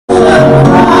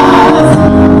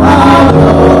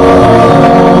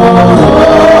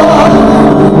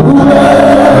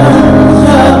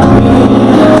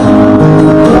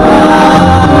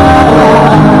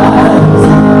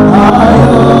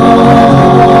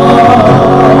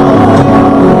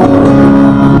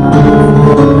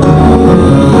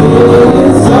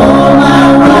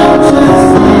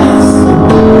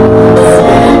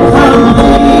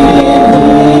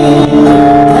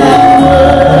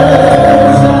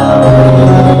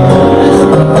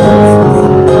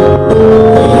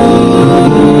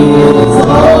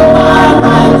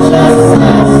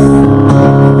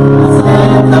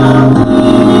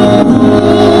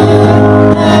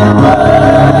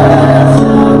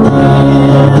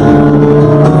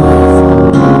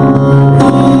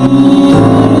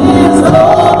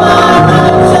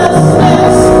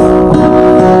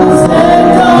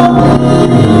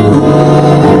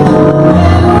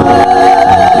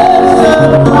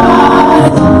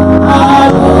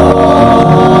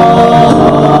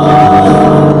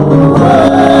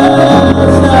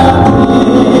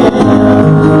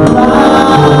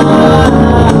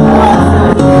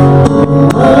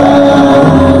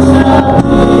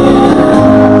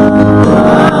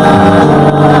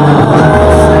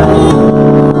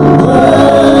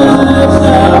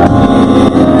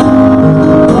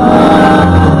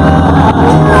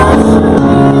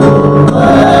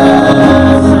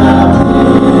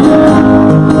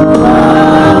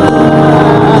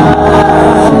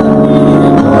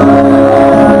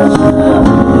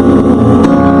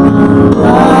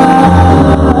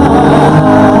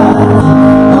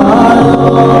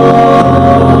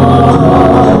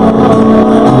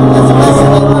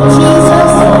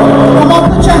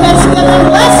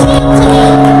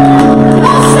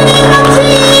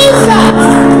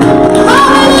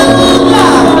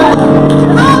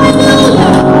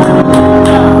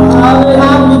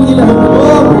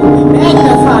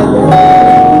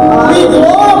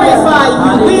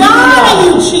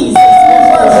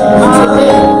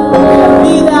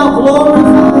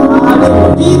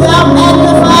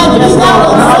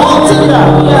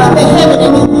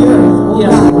heaven and in the earth. Oh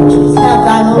God, have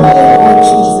thine own way, Lord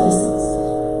Jesus.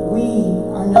 We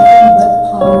are nothing but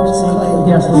potter's clay.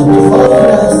 Yes, Lord. Mold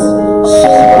us,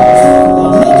 shape us,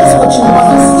 make us what you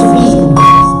want us to be.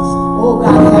 Oh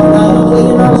God, have thine own way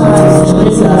in our lives,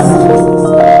 Jesus.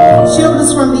 Shield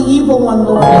us from the evil one,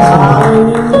 Lord.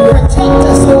 Protect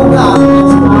us, oh God.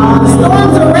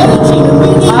 Storms are raging and we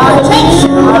need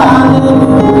protection, oh God.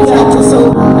 Protect us,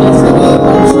 oh God. In the name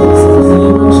of Jesus.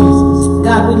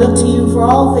 God, we look to you for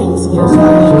all things, Lord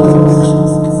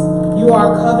God. You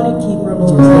are a covenant keeper,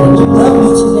 Lord. We love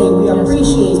you today. We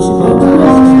appreciate you, Lord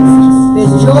God.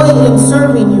 There's joy in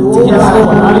serving you, oh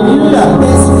God.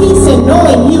 There's peace in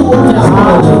knowing you, oh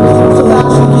God. So God,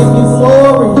 we give you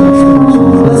glory.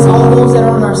 Bless all those that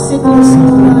are on our sick list,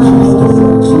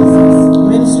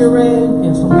 Minister Ray,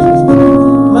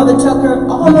 Mother Tucker,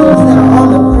 all those that are on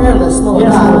the prayer list, Lord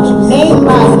God. Name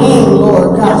by name,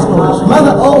 Lord God.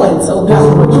 Mother Owens, oh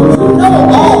God. You know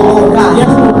all, Lord God.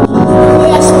 We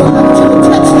ask, Lord God, that you would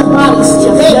touch their bodies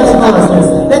today, Lord God.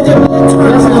 Let there be a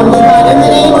turnaround, Lord God, in the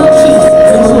name of Jesus.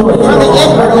 Brother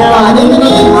Edward, oh God, in the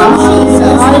name of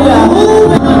Jesus.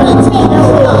 Move and undertake,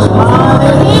 oh God. The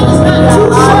hand is not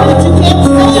too short that you can't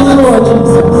save, Lord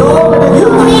Jesus.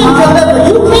 You can deliver,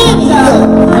 you can heal.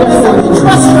 So we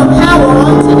trust your power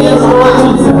on today, Lord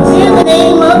God. In the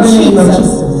name of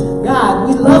Jesus. God,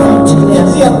 we love you today.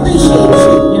 We appreciate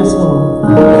you. Yes, Lord.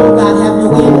 Oh God, have your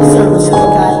way in the service, Lord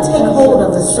God. Take hold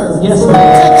of the service. Yes, Lord.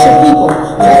 Touch your people.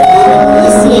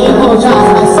 Listening, oh God,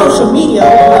 by social media,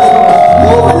 oh God.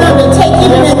 Move and undertake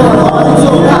even in our homes,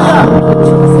 oh God.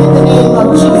 In the name of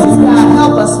Jesus, God,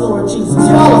 help us, Lord Jesus.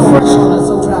 Fall afresh on us,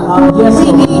 oh God. Yes, we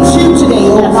need you today,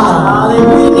 oh God.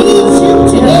 We need you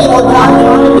today, oh God.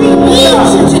 We need you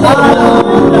today, oh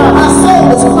God. Our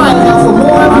soul is crying out for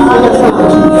more of you, oh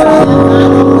God.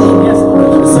 Yes,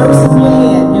 Lord. The service is in your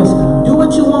hand. Do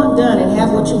what you want done and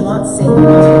have what you want said. And we'll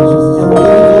give you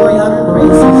glory, honor, and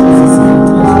praise in Jesus' name.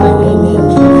 Amen.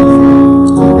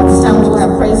 At this time, we will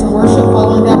have praise and worship.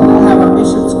 Following that, we will have our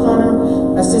Bishop's Corner,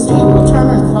 our Sister April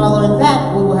Turner, and following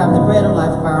that, we will have the Bread of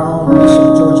Life by our own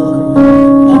Bishop George McCree.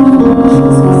 Thank you, Lord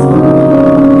Jesus. Lord.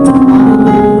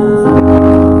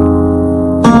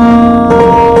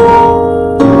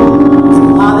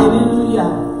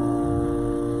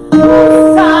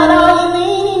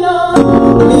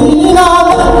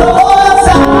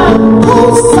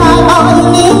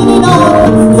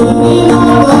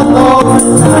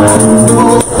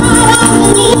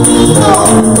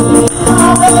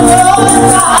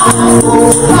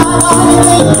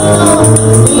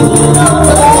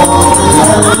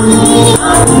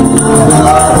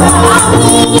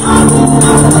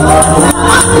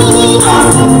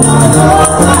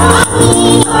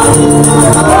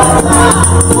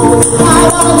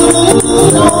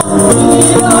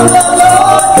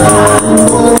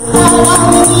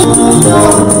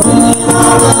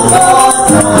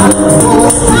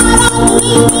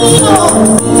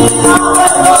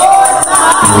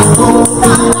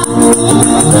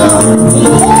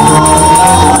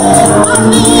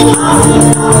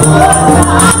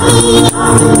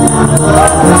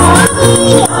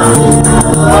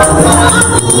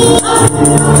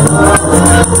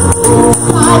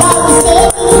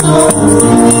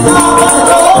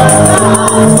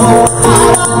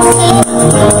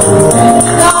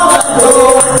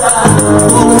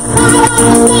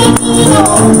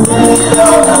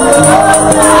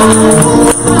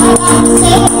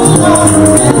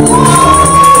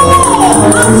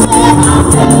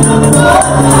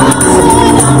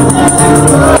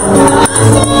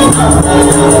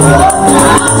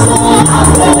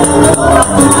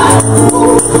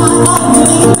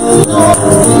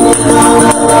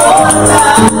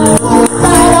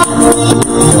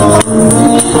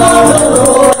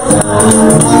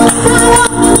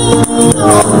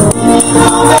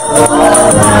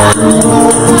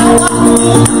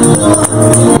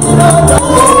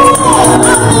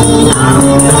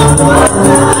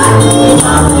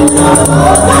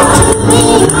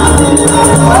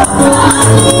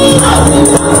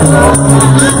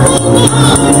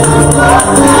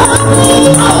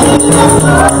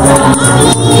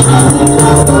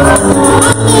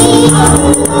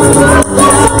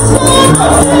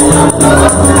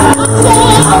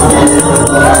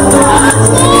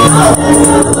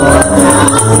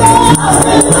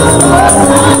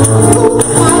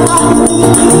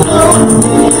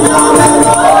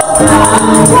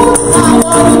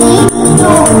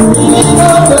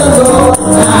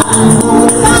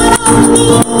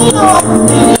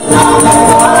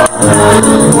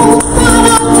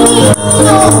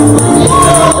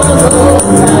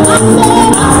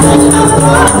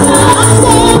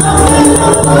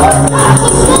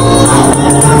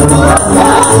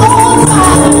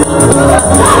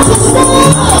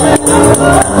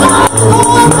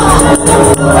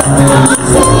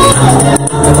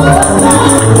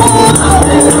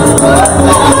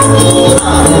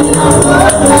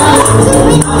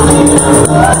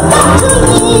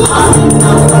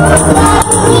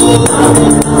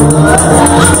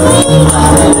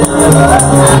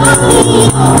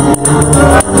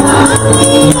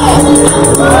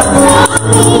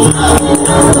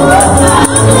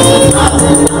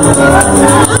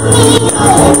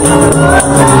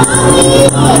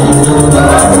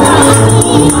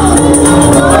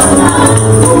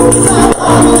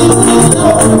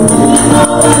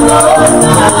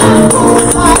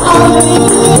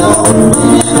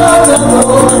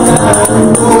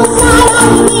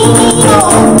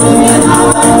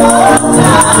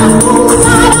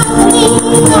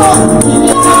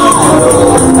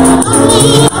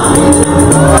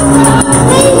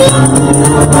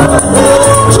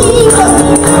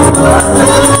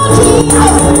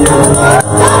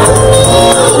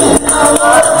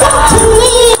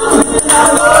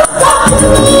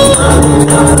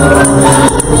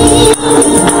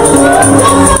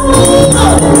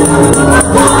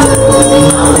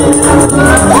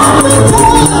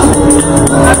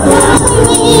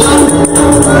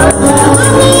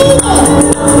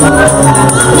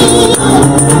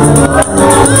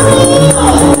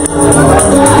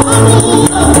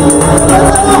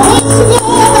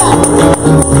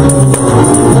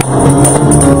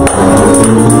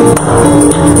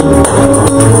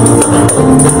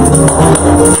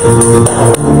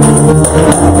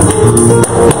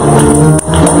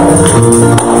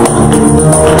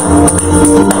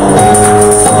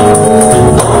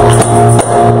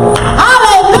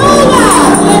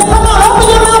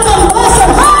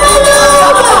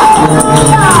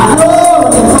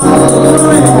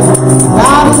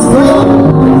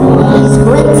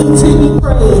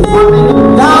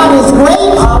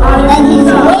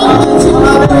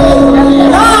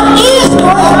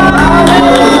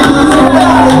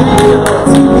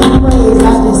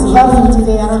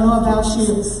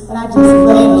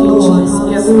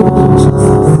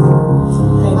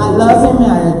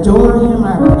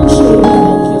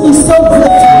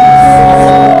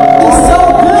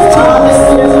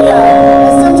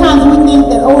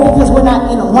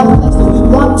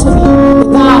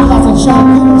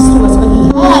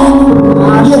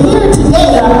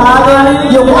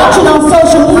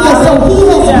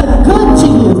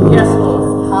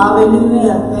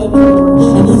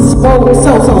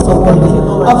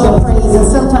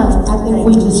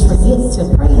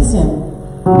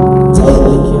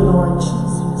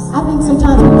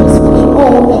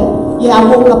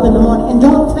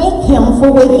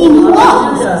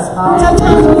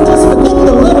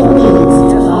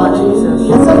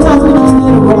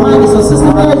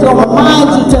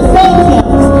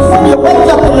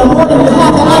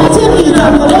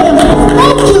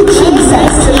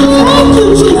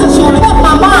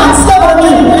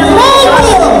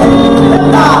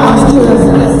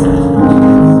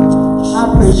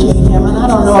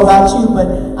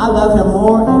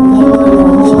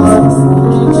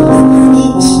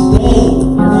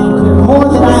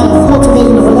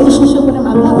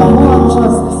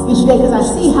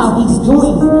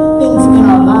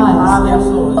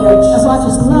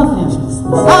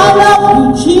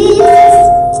 Jesus.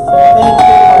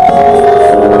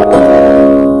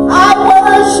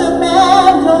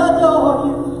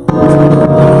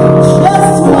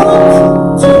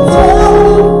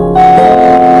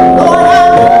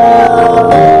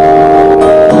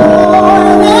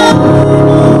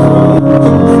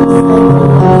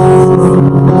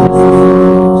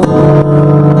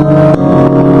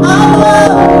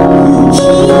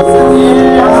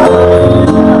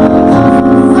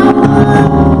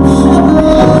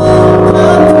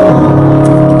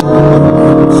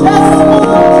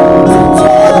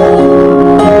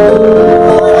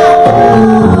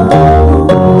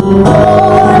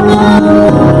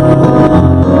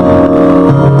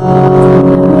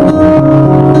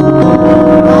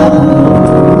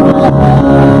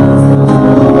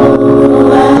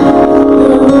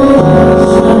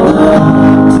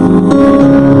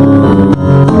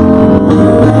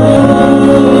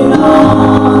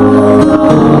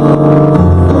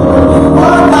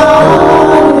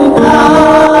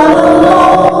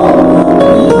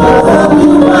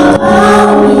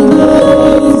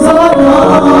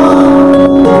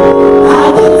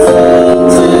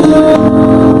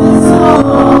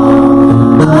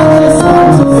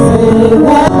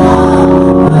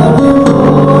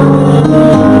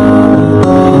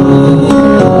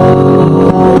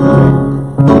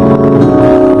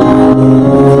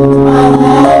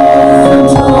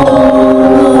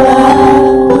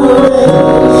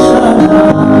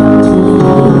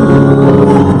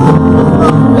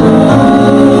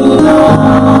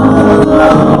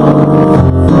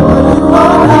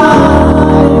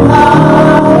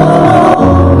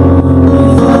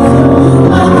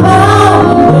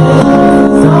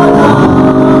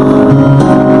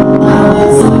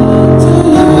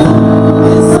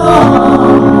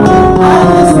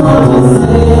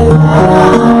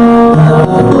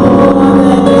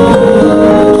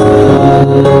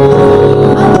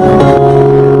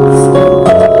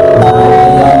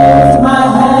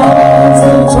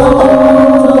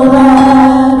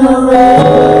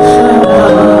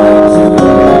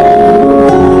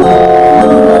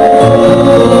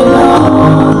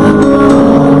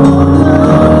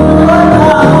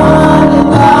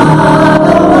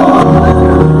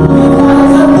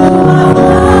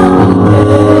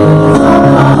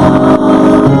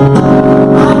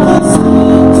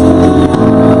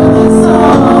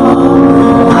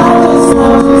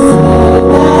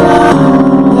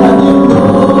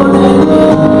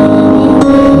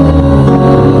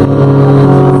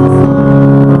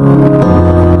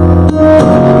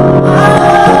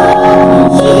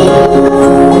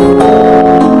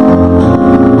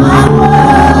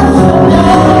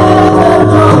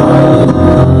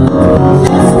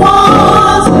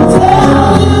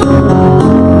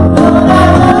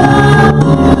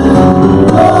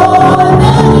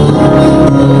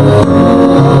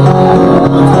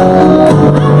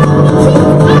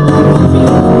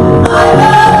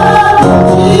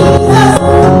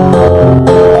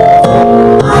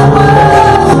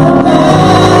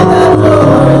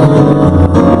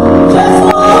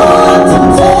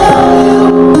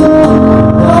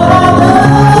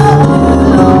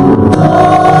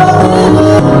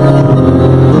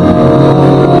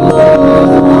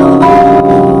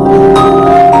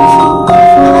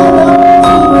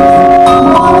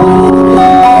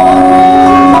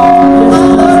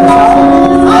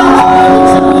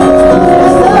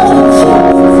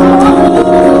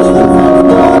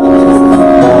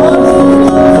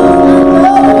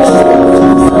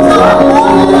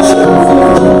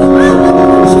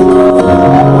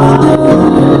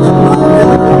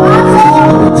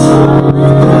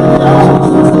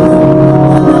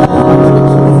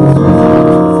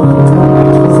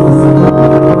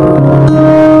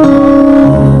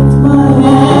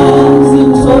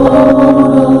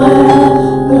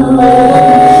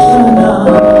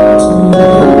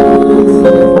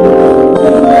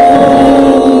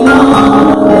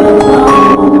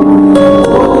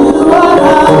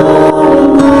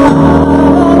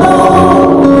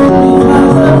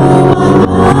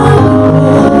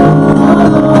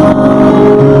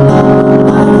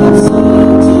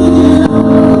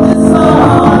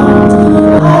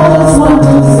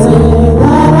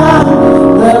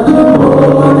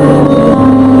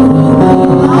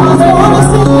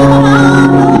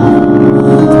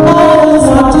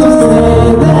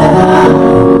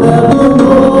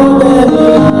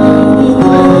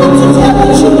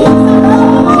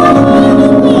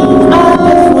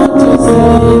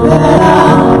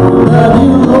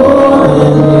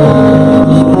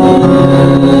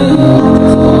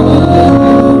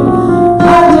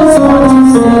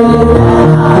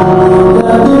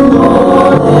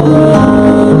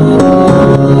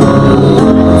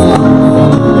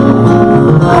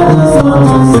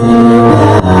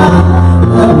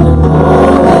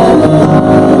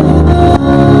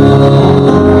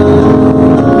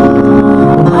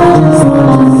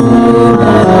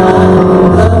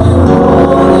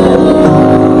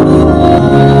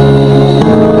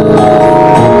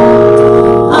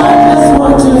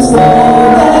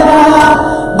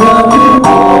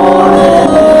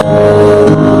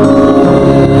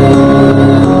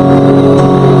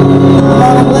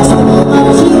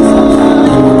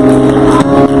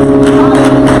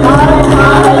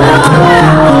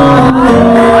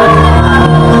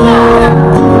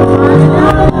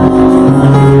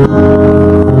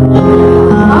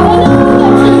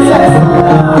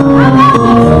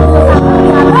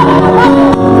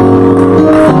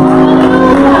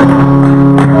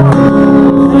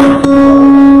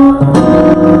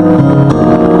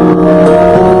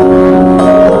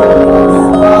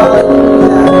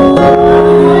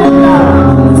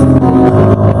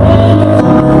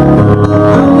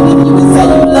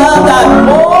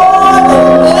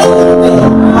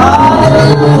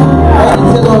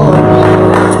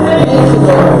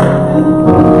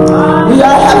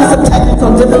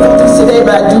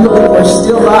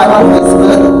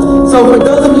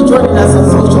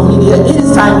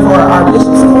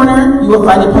 also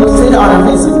find it posted on our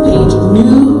Facebook page,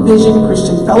 New Vision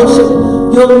Christian Fellowship.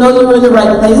 You'll know you're in the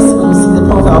right place when you see the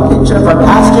profile picture of our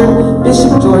pastor,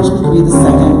 Bishop George McCree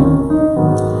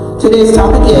II. Today's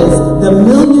topic is the $1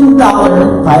 million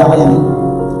violin.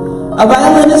 A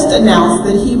violinist announced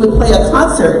that he would play a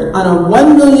concert on a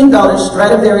 $1 million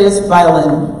Stradivarius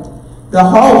violin. The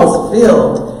hall was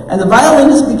filled, and the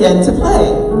violinist began to play.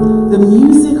 The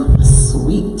music was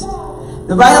sweet.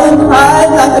 The violin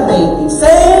cried like a baby,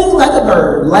 sang like a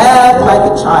bird, laughed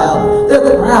like a child.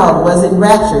 The crowd was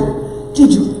enraptured.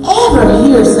 Did you ever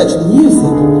hear such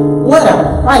music? What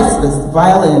a priceless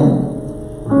violin.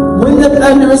 When the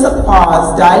thunderous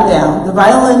applause died down, the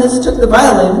violinist took the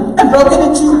violin and broke it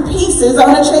into pieces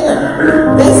on a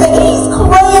chair. They said, he's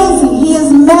crazy, he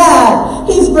is mad,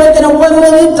 he's breaking a $1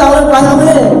 million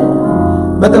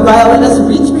violin. But the violinist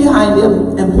reached behind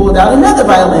him and pulled out another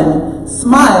violin,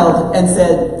 smiled and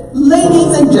said,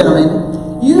 ladies and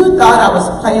gentlemen, you thought I was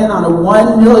playing on a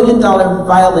 $1 million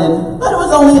violin, but it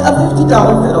was only a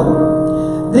 $50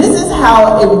 fiddle. This is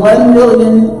how a $1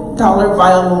 million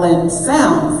violin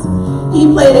sounds. He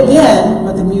played again,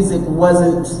 but the music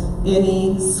wasn't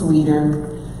any sweeter.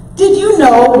 Did you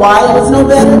know why it was no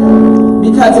better?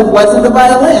 Because it wasn't the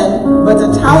violin, but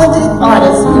the talented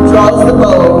artist who draws the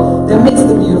bow that makes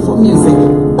the beautiful music.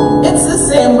 It's the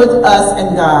same with us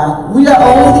and God. We are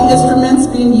only the instruments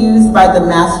being used by the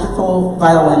masterful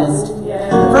violinist. 1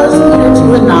 Peter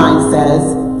 2:9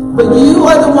 says, but you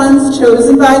are the ones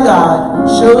chosen by God,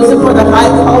 chosen for the high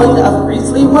calling of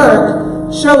priestly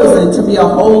work, chosen to be a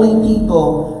holy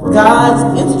people,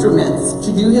 God's instruments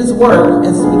to do his work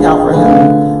and speak out for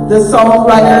him. The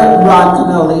songwriter Ron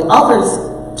Canoli offers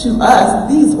to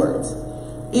us these words.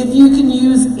 If you can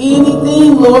use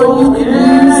anything, Lord, you can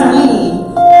use me.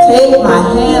 Take my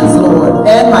hands, Lord,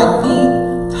 and my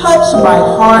feet. Touch my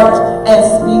heart and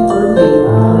speak through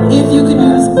me. If you can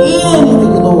use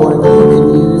anything, Lord, you can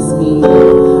use me.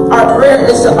 Our prayer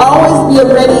is to always be a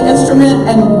ready instrument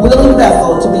and willing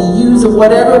vessel to be used in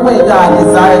whatever way God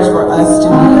desires for us to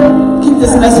be. Keep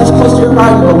this message close to your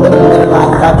heart. You will live a better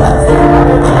life. God bless.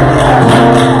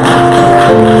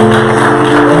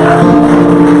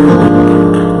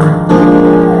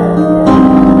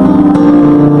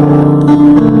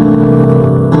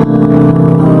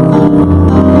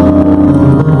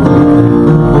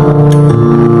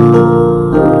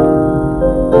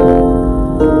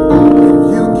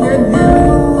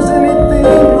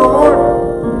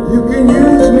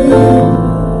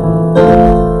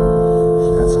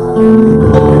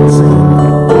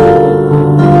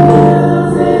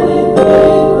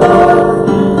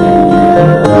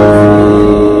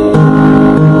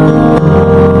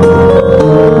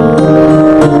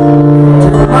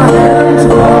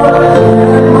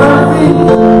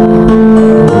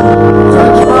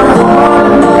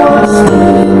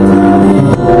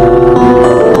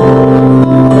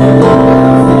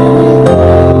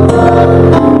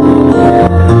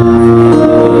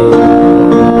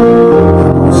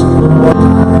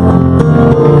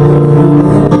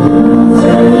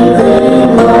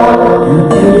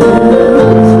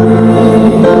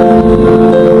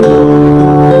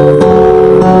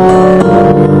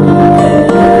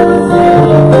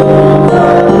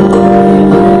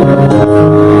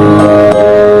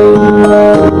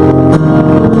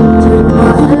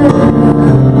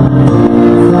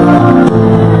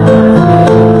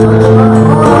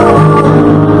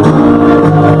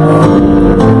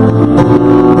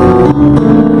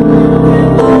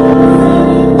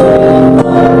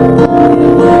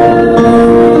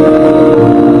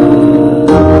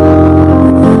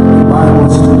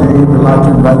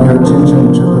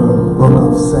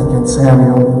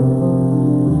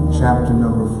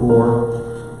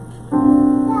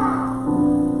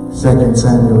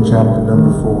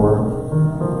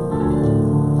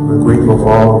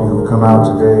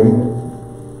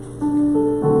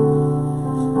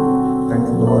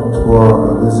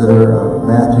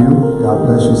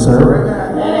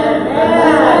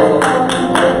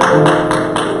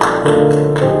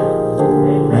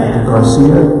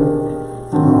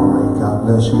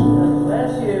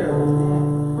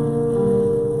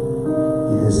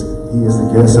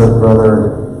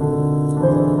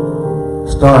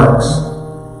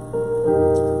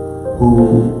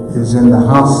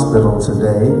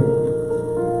 Today.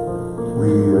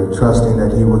 We are trusting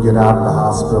that he will get out of the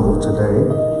hospital today.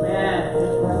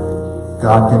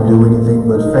 God can do anything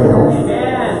but fail.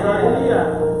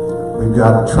 We've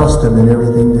got to trust him in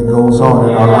everything that goes on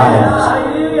in our lives.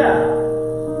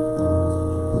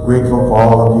 We're grateful for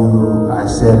all of you, I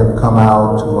said, have come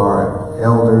out, to our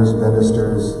elders,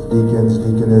 ministers, deacons,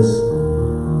 deaconess,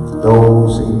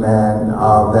 those, amen,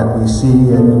 that we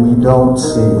see and we don't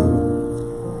see.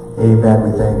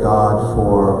 Amen. We thank God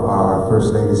for our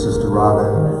First Lady, Sister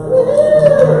Robin.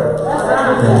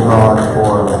 Thank God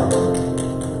for,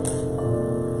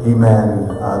 amen,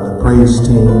 the praise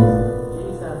team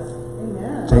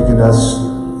taking us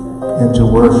into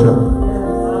worship,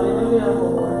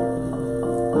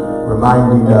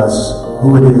 reminding us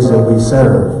who it is that we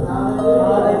serve,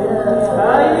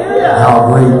 how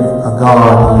great a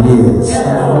God He is.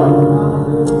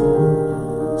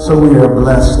 So we are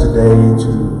blessed today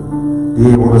to be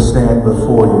able to stand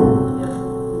before you.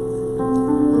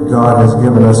 God has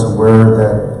given us a word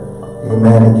that,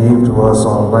 amen, He gave to us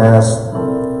on last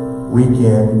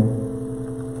weekend.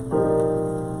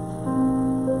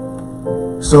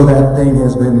 So that thing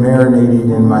has been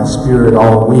marinating in my spirit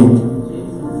all week.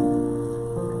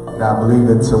 And I believe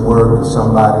it's a word for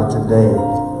somebody today.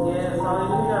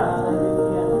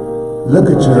 Look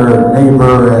at your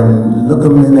neighbor and look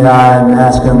him in the eye and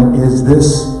ask him, is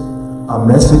this a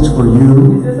message for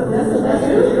you?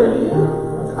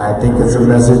 I think it's a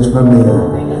message for me.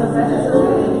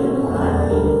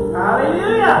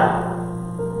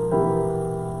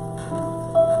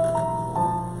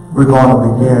 We're going to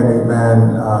begin, amen,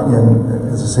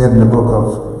 as I said in the book of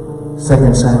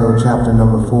 2 Samuel chapter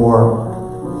number 4.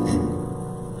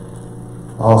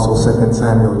 Also 2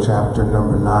 Samuel chapter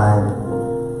number 9.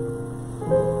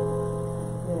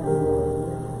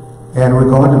 And we're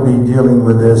going to be dealing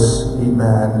with this,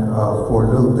 amen, for a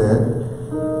little bit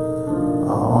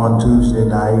on Tuesday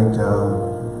night.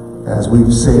 As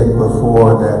we've said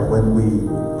before, that when we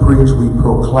preach, we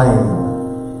proclaim.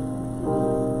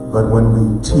 But when we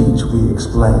teach, we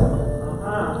explain.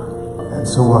 And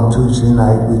so on Tuesday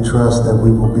night, we trust that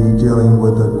we will be dealing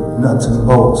with the nuts and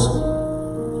bolts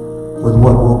with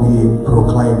what we'll be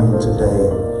proclaiming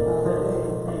today.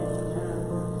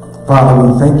 Father,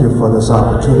 we thank you for this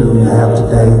opportunity we have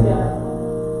today.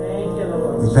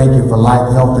 We thank you for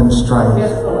life, health, and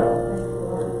strength.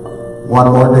 One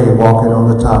more day walking on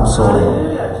the topsoil.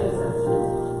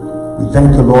 We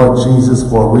thank you, Lord Jesus,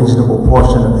 for a reasonable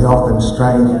portion of health and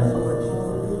strength.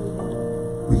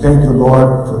 We thank you,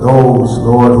 Lord, for those,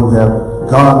 Lord, who have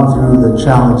gone through the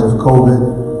challenge of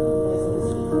COVID.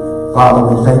 Father,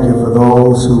 we thank you for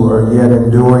those who are yet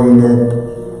enduring it.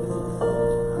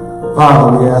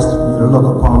 Father, we ask you to look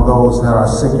upon those that are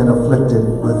sick and afflicted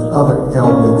with other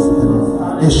ailments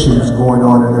and issues going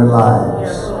on in their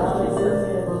lives.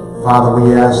 Father,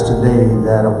 we ask today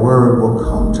that a word will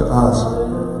come to us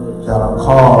that'll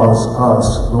cause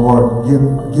us, Lord,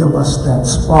 give us that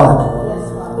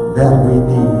spark that we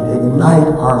need.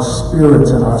 Ignite our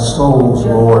spirits and our souls,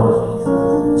 Lord,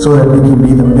 so that we can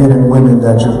be the men and women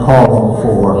that you've called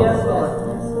for.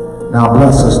 Now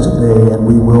bless us today, and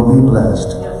we will be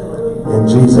blessed. In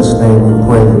Jesus' name we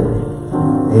pray.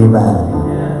 Amen.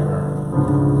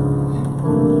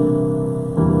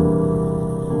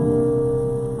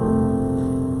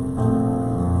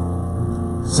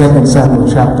 2 Samuel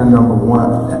chapter number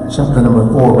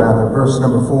 4, verse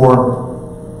number 4.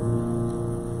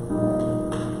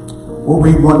 We'll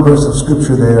read one verse of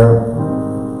scripture there.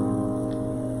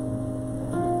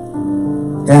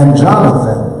 And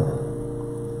Jonathan,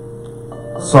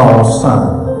 Saul's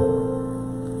son,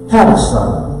 had a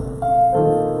son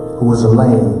who was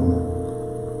lame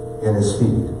in his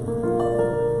feet.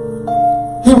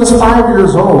 He was 5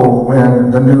 years old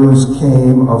when the news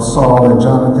came of Saul and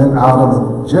Jonathan out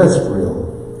of Jezreel.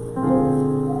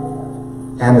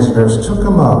 And his nurse took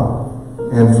him up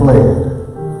and fled.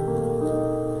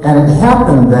 And it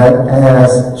happened that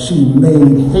as she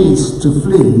made haste to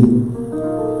flee,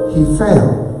 he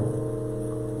fell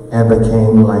and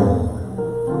became lame.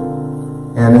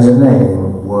 And his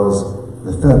name was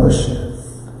Mephibosheth.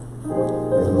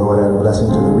 May the Lord add a blessing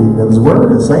to the reading of his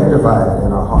word and sanctify it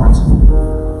in our hearts.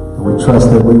 And we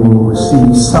trust that we will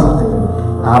receive something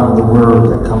out of the word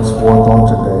that comes forth on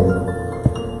today.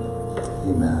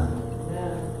 Amen.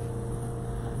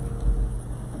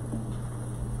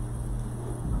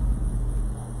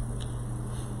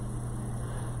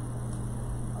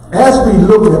 As we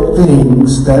look at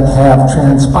things that have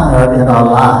transpired in our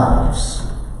lives,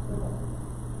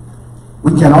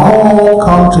 we can all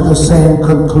come to the same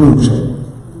conclusion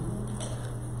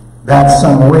that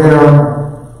somewhere,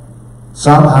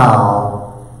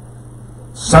 somehow,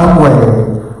 some way,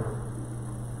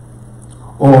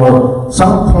 or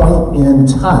some point in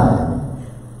time,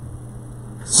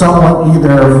 someone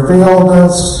either failed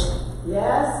us,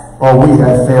 or we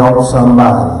have failed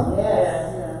somebody.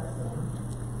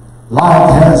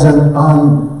 Life has an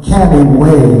uncanny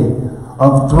way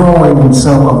of throwing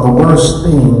some of the worst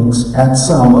things at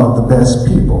some of the best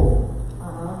people.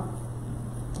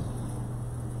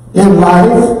 In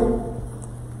life,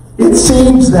 it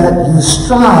seems that you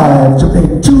strive to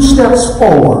make 2 steps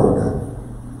forward,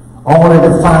 only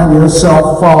to find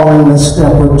yourself falling a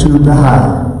step or 2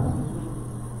 behind.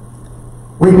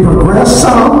 We progress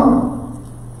some,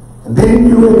 and then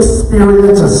you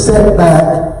experience a setback,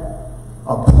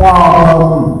 a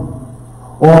problem,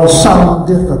 or some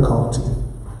difficulty.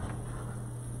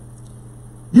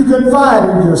 You confide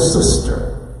in your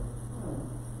sister,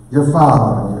 your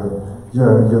father,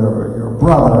 your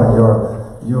brother,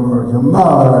 your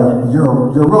mother,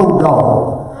 your road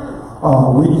dog.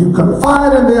 You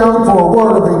confide in them for a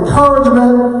word of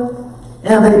encouragement,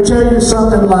 and they tell you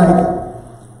something like,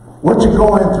 what you're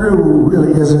going through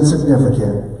really isn't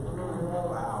significant.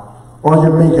 Or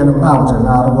you're making a mountain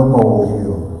out of a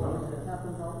molehill.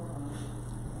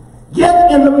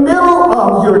 Yet in the middle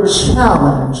of your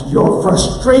challenge, your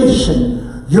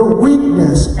frustration, your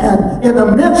weakness, and in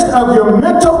the midst of your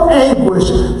mental anguish,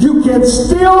 you can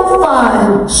still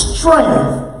find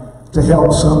strength to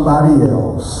help somebody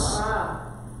else.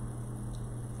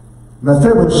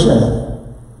 Mephibosheth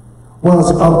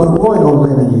was of the royal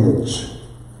lineage.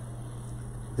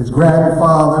 His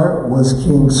grandfather was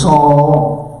King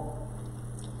Saul.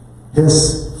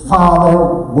 His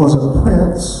father was a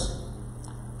prince,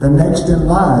 the next in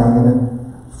line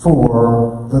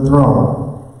for the throne.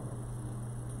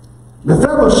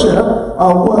 Mephibosheth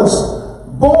was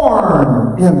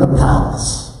born in the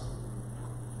palace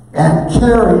and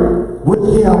carried with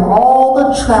him all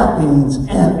the trappings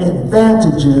and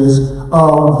advantages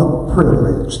of the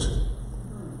privileged.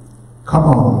 Come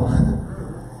on.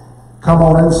 Come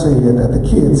on and say it, that the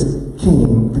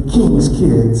king's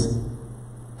kids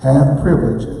have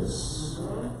privileges.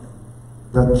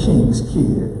 The king's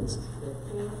kids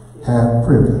have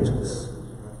privileges.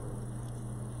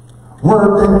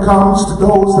 Word then comes to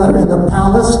those that are in the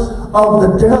palace of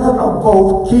the death of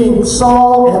both King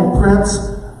Saul and Prince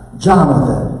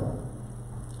Jonathan.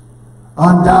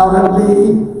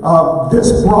 Undoubtedly,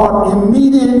 this brought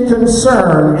immediate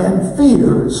concern and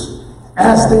fears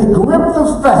as they grip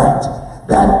the fact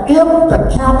that if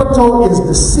the capital is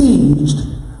besieged,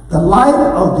 the life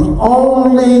of the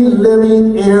only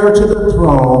living heir to the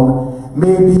throne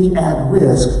may be at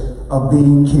risk of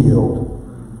being killed.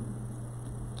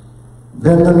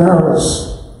 Then the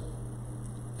nurse,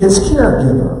 his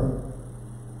caregiver,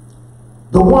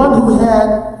 the one who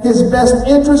had his best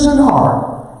interest in heart,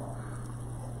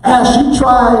 as she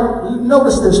tried,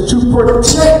 notice this, to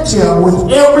protect him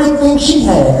with everything she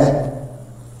had,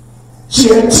 she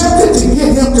attempted to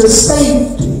get him to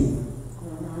safety,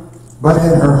 but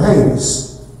in her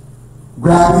haste,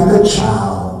 grabbing the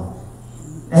child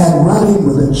and running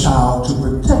with the child to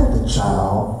protect the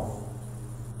child,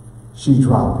 she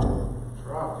dropped it.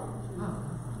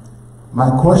 My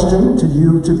question to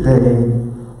you today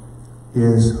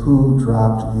is, who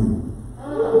dropped you?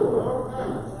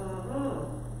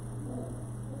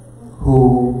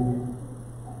 Who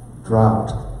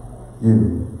dropped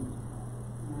you?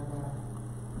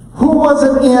 Who was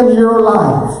it in your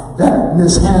life that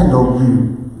mishandled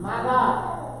you? My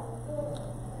God.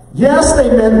 Yes, they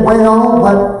meant well,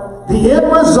 but the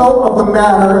end result of the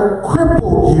matter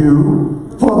crippled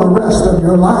you for the rest of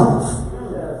your life.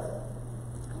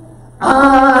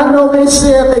 I know they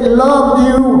said they loved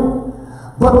you,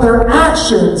 but their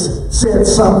actions said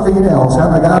something else.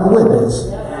 Have I got a witness?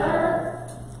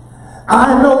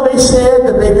 I know they said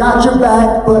that they got your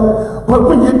back, but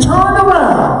when you turned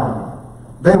around,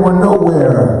 they were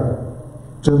nowhere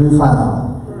to be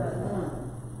found.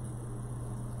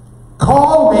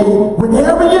 Call me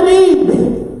whenever you need me,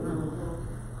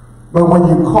 but when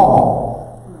you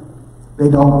call, they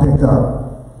don't pick up.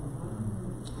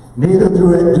 Neither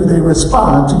do they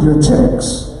respond to your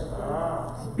texts.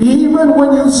 Even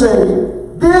when you say,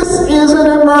 this is an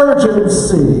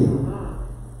emergency.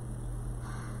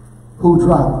 Who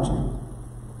dropped you?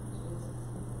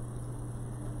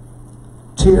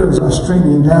 Tears are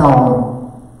streaming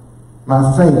down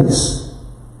my face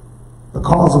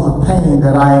because of the pain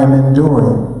that I am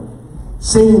enduring,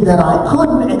 seeing that I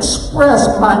couldn't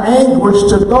express my anguish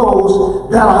to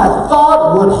those that I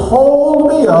thought would hold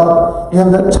me up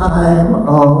in the time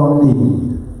of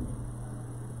need.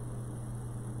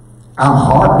 I'm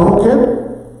heartbroken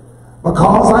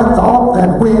because I thought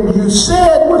that when you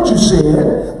said what you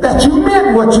said, that you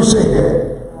meant what you said.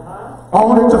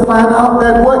 Only to find out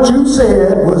that what you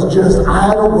said was just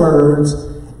idle words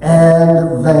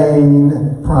and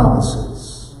vain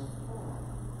promises.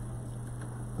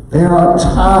 There are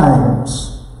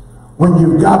times when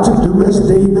you've got to do as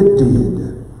David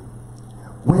did,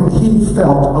 when he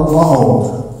felt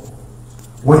alone,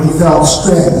 when he felt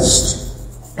stressed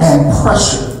and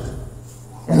pressured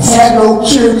and had no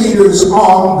cheerleaders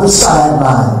on the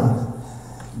sideline,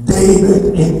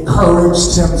 David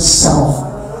encouraged himself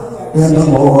in the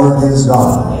Lord his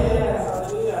God.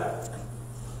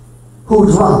 Who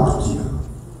dropped you?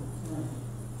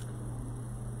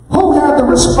 Who had the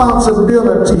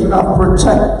responsibility of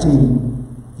protecting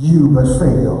you but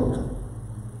failed?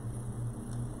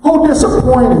 Who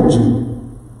disappointed you?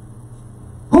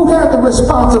 Who had the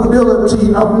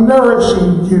responsibility of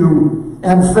nourishing you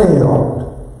and failed?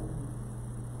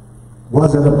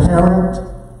 Was it a parent?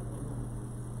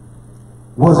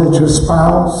 Was it your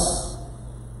spouse?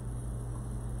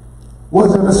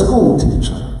 Was it a school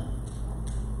teacher?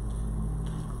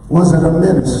 Was it a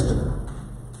minister?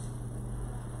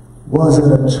 Was it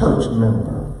a church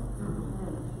member?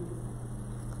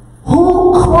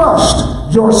 Who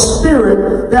crushed your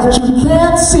spirit that you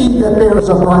can't see that there's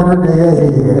a brighter day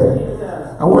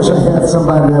ahead? I wish I had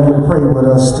somebody that would pray with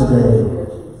us today.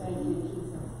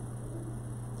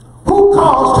 Who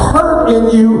caused hurt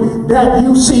in you that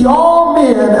you see all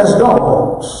men as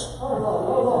dogs?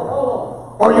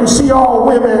 Or you see all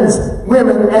women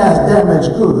as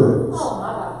damaged goods?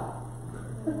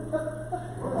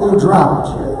 Who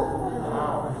dropped you?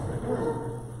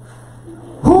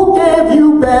 Who gave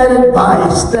you bad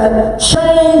advice that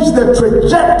changed the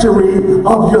trajectory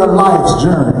of your life's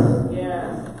journey?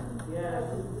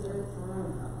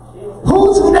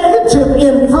 Whose negative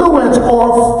influence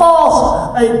or false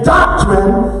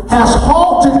doctrine has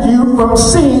halted you from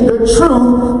seeing the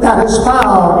truth that is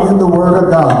found in the Word of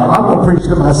God? I'm going to preach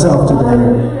to myself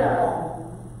today.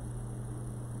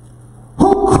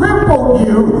 Who crippled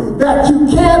you that you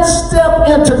can't step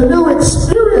into new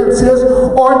experiences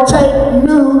or take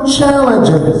new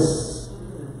challenges?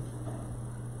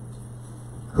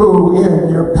 Who in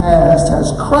your past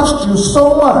has crushed you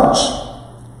so much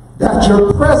that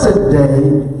your present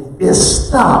day is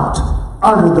stopped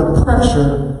under the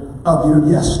pressure of your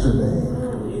yesterday?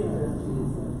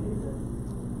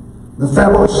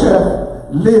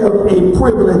 Mephibosheth lived a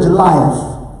privileged life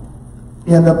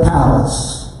in the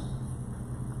palace,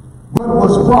 but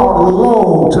was brought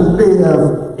low to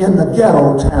live in the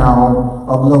ghetto town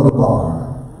of Lodabar.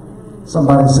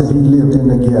 Somebody said he lived in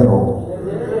the ghetto.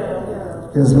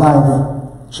 His life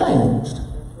changed.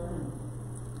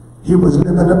 He was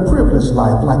living a privileged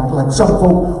life, like some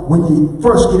folk, when you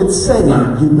first get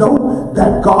saved, you know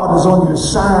that God is on your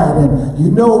side, and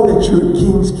you know that you're a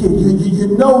king's kid. You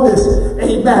know this,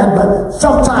 amen, but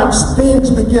sometimes things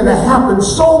begin to happen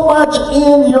so much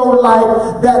in your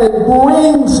life that it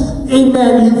brings,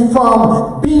 amen, you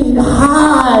from being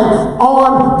high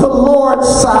on the Lord's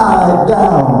side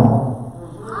down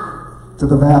to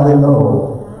the valley low.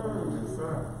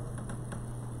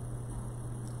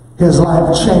 His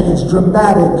life changed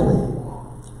dramatically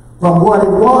from what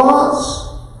it was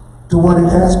to what it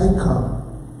has become.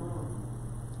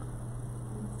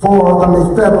 For the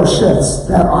Mephibosheths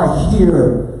that are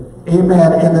here,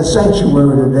 amen, in the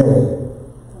sanctuary today,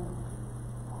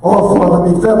 or for the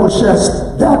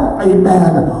Mephibosheths that,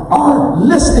 amen, are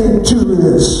listening to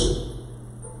this,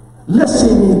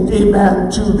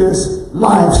 amen, to this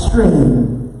live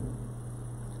stream,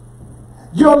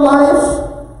 your life,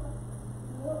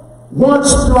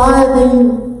 once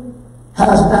thriving,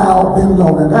 has now been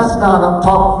loaded. That's not,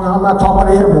 I'm not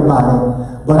talking to everybody,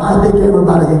 but I think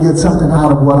everybody can get something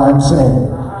out of what I'm saying.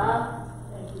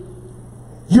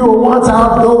 You were once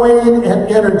outgoing and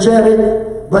energetic,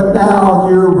 but now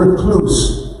you're a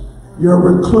recluse. You're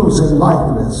a recluse in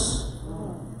likeness.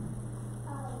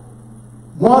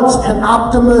 Once an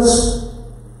optimist,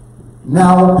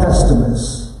 now a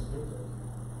pessimist.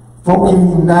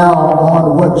 Focusing now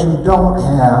on what you don't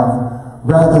have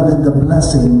rather than the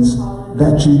blessings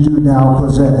that you do now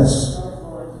possess.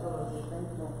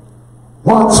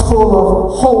 Once full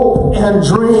of hope and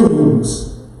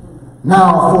dreams,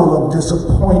 now full of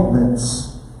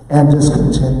disappointments and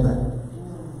discontentment.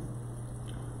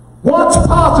 Once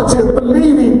positive,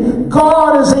 believing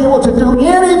God is able to do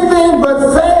anything but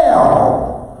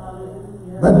fail,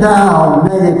 but now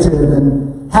negative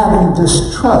and having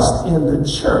distrust in the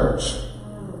church,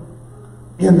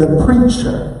 in the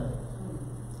preacher,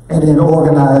 and in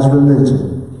organized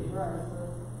religion.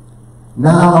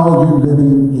 Now you're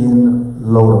living in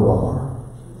Lodabar,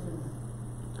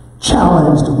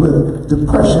 challenged with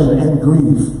depression and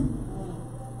grief.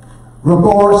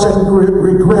 Remorse and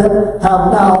regret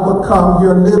have now become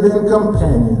your living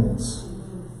companions.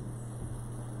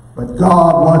 But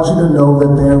God wants you to know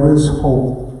that there is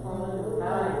hope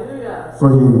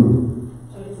for you.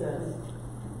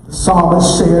 The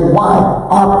psalmist said, why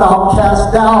art thou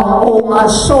cast down, O my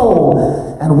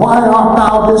soul? And why art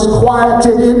thou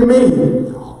disquieted in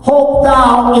me? Hope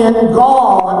thou in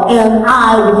God, and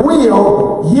I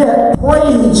will yet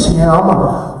praise him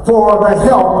for the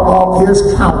help of his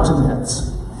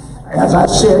countenance. As I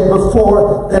said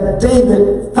before, that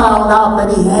David found out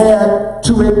that he had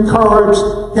to encourage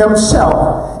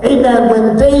himself. Amen.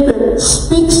 When David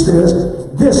speaks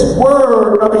this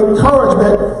word of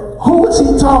encouragement, who is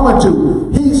he talking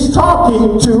to? He's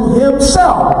talking to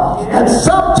himself. And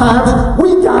sometimes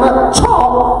we gotta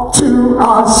talk to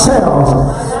ourselves.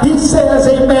 He says,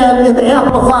 amen, in the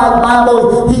Amplified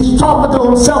Bible, he's talking to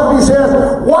himself. He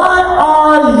says, why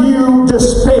are you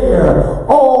despair,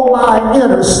 O my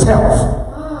inner self?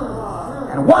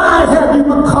 And why have you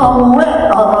become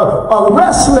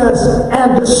restless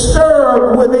and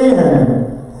disturbed within?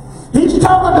 He's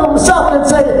talking to himself and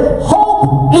saying,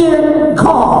 hope in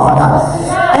God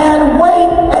and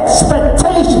wait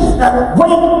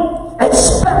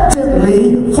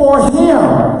expectantly for him.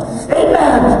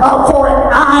 Amen. For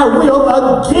I will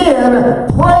again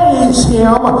praise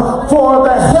him for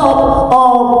the help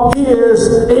of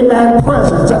his, amen,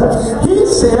 presence. He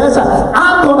says,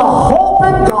 I'm going to hope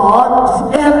in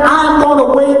God and I'm going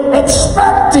to wait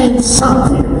expecting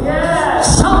something.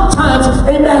 Sometimes,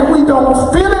 amen, we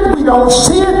don't feel it, we don't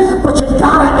see it, but you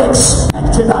gotta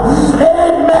expect it.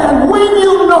 Amen. When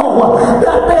you know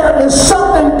that there is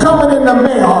something coming in the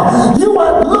mail, you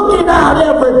are looking out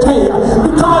every day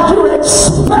because you're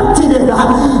expecting it.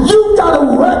 You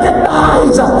gotta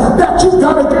recognize that you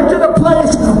gotta get to the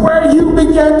place where you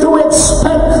begin to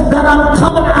expect that I'm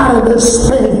coming out of this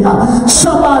thing.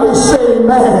 Somebody say,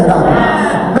 man.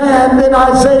 Man, then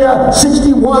Isaiah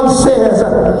 61 says,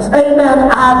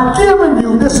 amen, I've given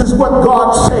you, this is what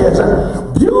God says,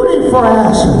 beauty for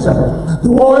ashes, the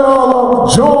oil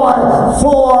of joy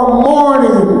for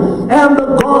mourning, and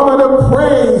the garment of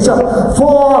praise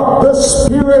for the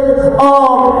spirit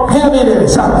of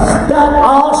heaviness. That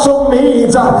also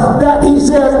means that he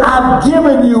says, I've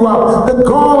given you the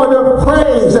garment of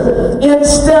praise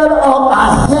instead of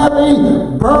a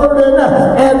heavy burden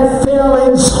and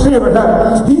failing spirit.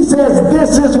 He says,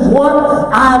 this is what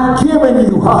I've given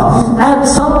you. And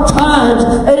sometimes,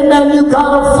 amen, you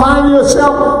gotta find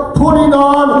yourself putting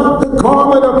on the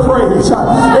garment of praise.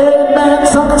 Amen.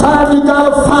 Sometimes you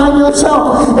gotta find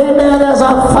yourself, amen, as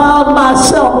I found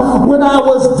myself when I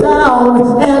was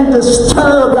down and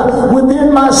disturbed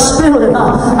within my spirit.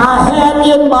 I had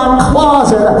in my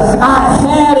closet, I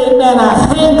had, amen,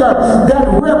 a hanger that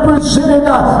represented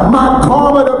my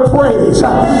garment of praise.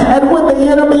 And when the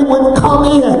enemy would come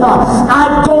in,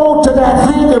 I'd go to that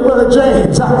hanger, Brother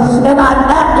James, and I'd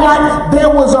act like there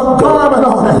was a garment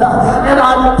on it, and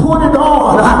I'd put it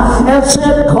on and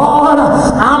said, God,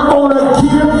 I'm going to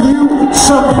give you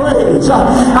some praise.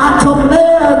 I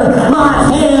command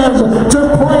my hands to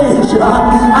praise you.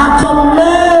 I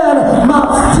command my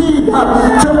feet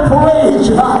to praise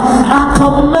you. I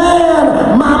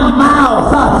command my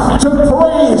mouth to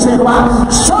praise him.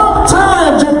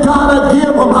 Sometimes you gotta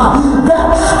give him that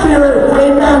spirit,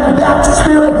 amen, that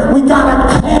spirit, we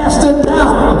gotta cast it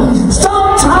down.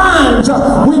 Sometimes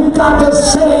we got to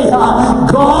say,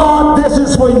 God, this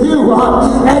is for you,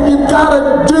 and you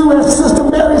gotta do as Sister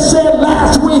Mary said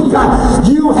last week,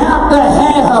 you have to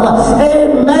have,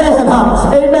 amen,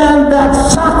 that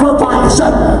sacrifice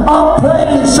of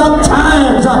praise.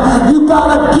 Sometimes you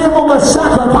gotta give them a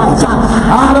sacrifice.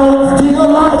 I don't feel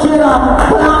like it,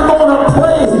 but I'm gonna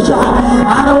praise.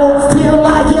 I don't feel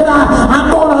like it,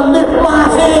 I'm gonna lift my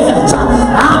hands.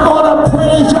 I'm gonna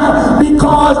praise you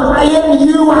because in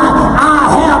you I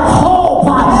have hope.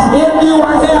 In you I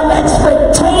have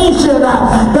expectation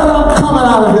that I'm coming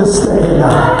out of this thing.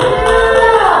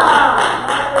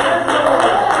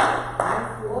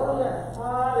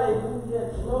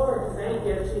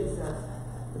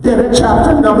 Then in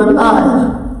chapter number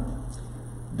 9,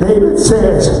 David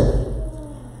says,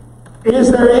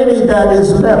 is there any that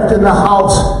is left in the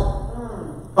house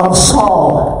of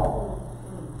Saul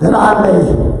that I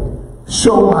may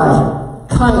show my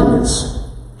kindness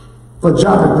for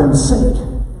Jonathan's sake?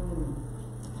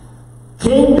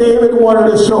 King David wanted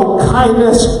to show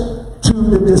kindness to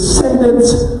the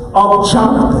descendants of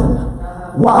Jonathan.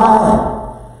 Why?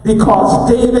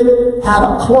 Because David had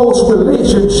a close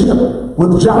relationship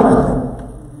with Jonathan.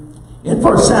 In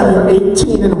 1 Samuel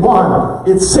 18:1,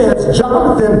 it says,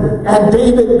 Jonathan and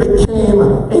David became,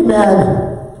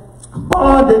 amen,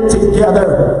 bonded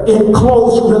together in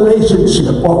close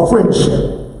relationship or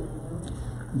friendship.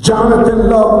 Jonathan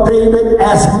loved David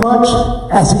as much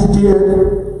as he did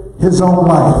his own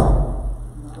life.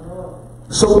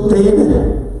 So David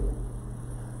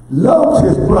loved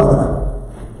his brother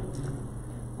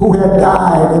who had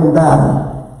died in battle.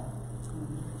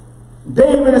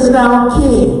 David is now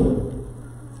king,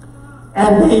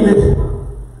 and David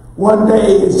one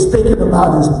day is thinking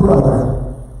about his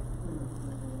brother,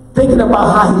 thinking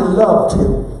about how he loved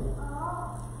him,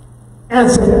 and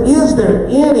said, is there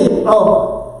any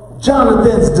of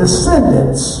Jonathan's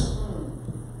descendants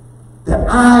that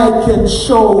I can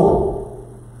show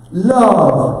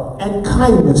love and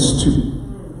kindness to?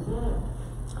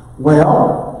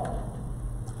 Well,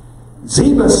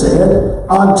 Ziba said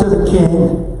unto the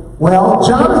king, well,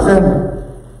 Jonathan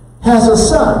has a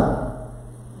son,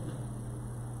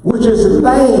 which is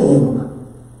lame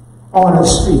on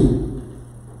his feet.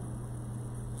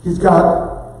 He's got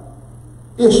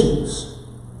issues.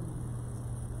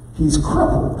 He's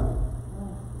crippled.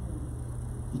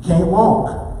 He can't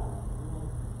walk.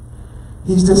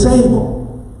 He's disabled.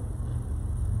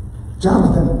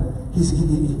 Jonathan, he's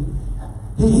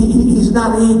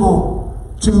not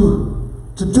able to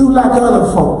do like other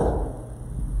folk.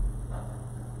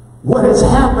 What has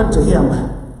happened to him,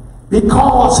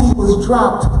 because he was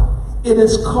dropped, it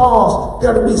has caused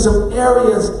there to be some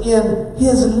areas in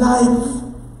his life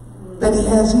that he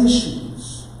has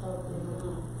issues,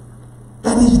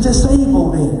 that he's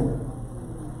disabled in.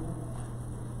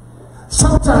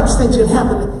 Sometimes things can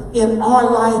happen in our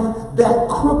life that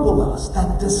cripple us,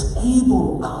 that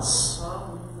disable us.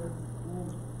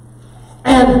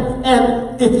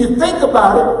 And if you think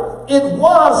about it, it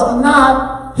was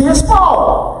not his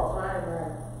fault.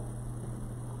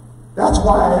 That's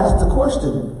why I asked the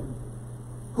question,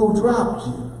 who dropped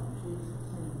you?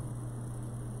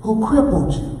 Who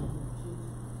crippled you?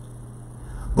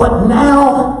 But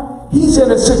now he's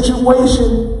in a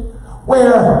situation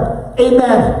where,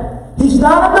 amen, he's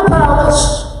not in the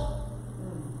palace.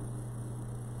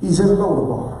 He's in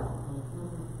Lodabar.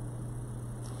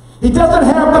 He doesn't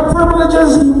have the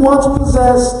privileges he once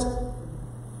possessed.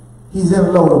 He's in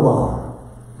Lodabar.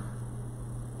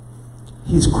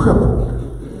 He's crippled.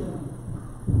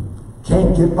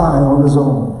 Can't get by on his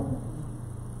own.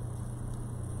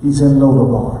 He's in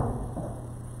Lodabar.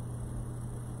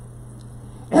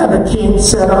 And the king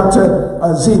said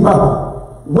unto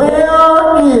Ziba,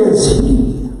 where is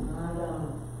he?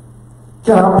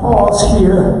 Can I pause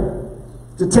here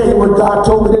to tell you what God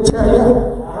told me to tell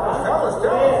you?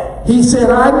 He said,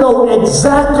 I know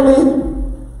exactly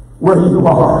where you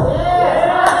are.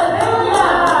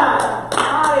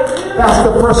 That's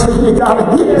the first thing you got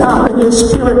to get down in your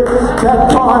spirit,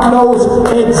 that God knows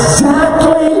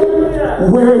exactly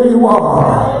where you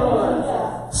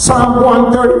are. Psalm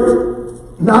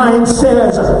 139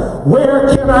 says,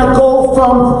 where can I go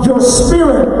from your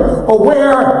spirit? Or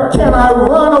where can I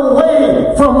run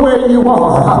away from where you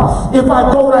are? If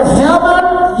I go to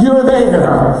heaven, you're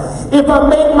there. If I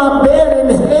make my bed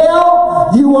in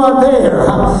hell, you are there.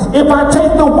 If I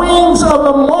take the wings of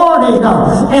the morning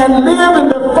and live in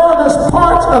the furthest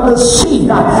parts of the sea,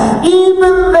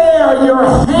 even there your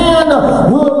hand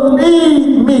will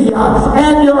lead me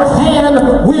and your hand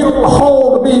will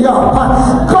hold me up.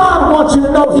 God wants you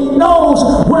to know he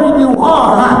knows where you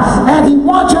are, and he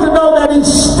wants you to know that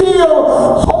he's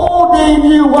still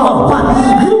holding you up.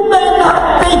 You may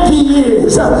not think he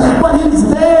is, but he's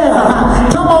there.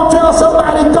 Come on, tell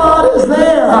somebody God is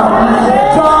there.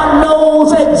 God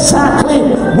knows exactly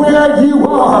where you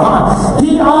are.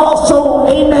 He also,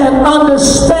 amen,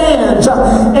 understands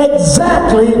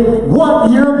exactly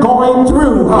what you're going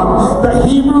through. The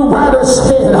Hebrew writer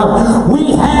said,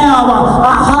 we have a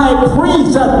high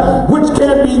priest which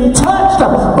can be touched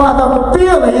by the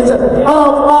feelings of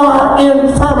our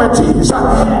infirmities.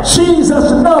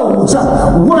 Jesus knows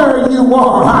where you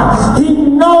are. He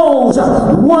knows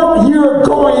what you're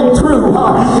going through.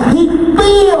 He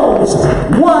feels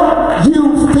what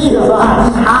you feel.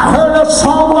 I heard a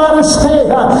songwriter say,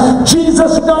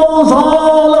 Jesus knows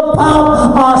all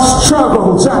about our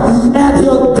struggles, and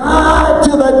he'll guide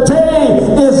till the day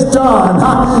is done.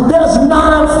 There's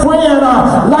not a friend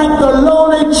like the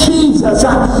lonely Jesus.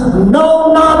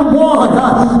 No, not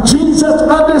one. Jesus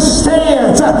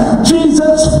understands.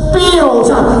 Jesus feels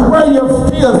where you're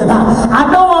feeling.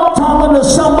 I know I'm talking to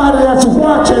somebody that's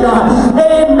watching,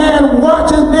 amen,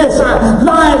 watching this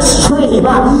live stream,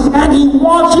 and he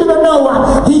wants you to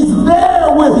know he's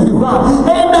there with you.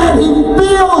 Amen. He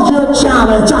feels your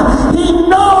challenge. He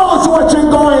knows what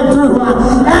you're going through,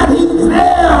 and he's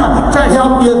there to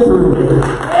help you through.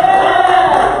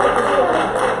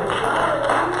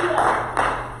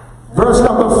 Verse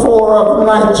number 4 of the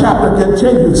 9th chapter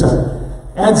continues.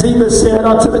 And Ziba said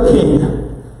unto the king,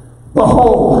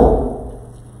 behold,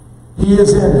 he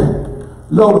is in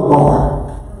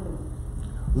Lodabar.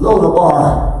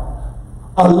 Lodabar,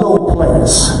 a low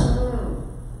place.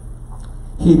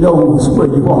 He knows where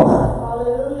you are.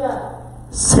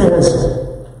 Says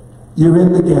you're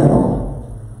in the ghetto.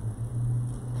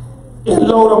 In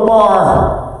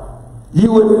Lodabar,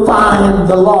 you would find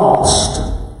the lost.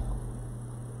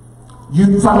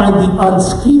 You'd find the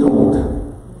unskilled.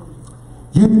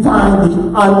 You'd find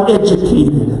the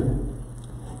uneducated.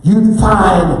 You'd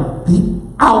find the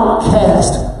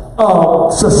outcast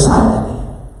of society.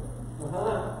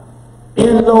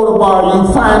 In Lodabar,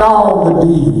 you'd find all the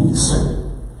D's.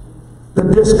 The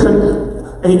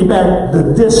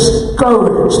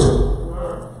discouraged,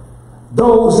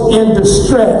 those in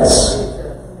distress,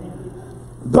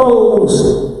 those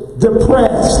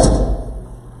depressed,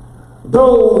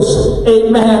 those,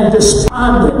 amen,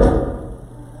 despondent,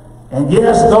 and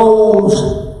yes, those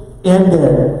in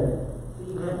debt.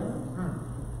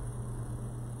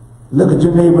 Look at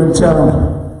your neighbor and tell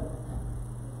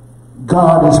him,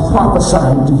 God is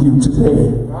prophesying to you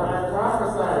today.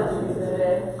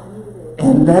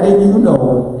 And letting you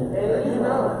know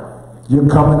you're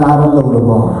coming out of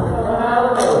Lodabar.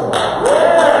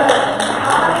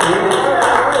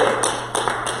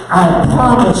 I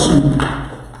promise you.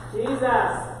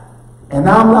 And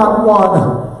I'm not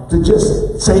one to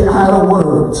just say idle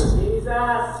words.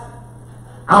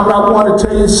 I'm not one to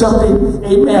tell you something,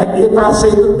 amen. If I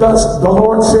say thus the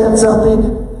Lord said something,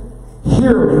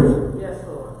 hear me.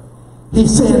 He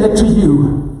said it to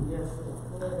you.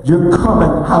 You're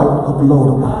coming out of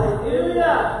Lodabar.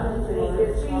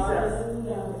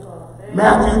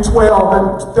 Matthew 12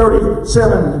 and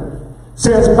 37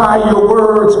 says, by your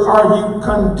words are you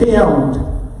condemned,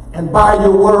 and by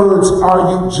your words are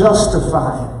you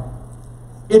justified.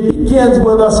 It begins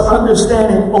with us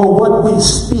understanding what we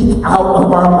speak out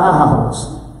of our mouths.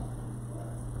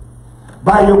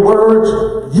 By your words,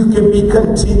 you can be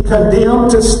condemned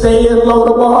to stay in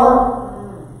Lodabar,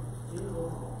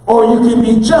 or you can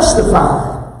be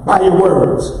justified by your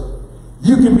words.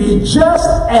 You can be just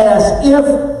as if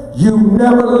you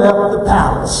never left the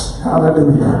palace.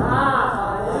 Hallelujah.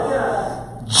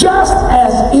 Just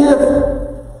as if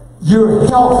you're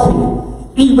healthy,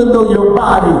 even though your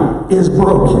body is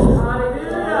broken.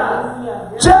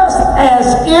 Just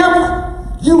as if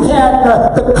you had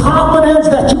the confidence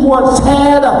that you once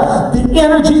had, the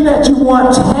energy that you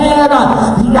once had,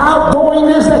 the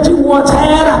outgoingness that you once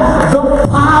had, the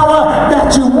power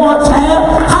that you once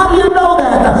had. How do you know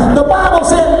that? The Bible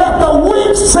said, let the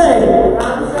weak say.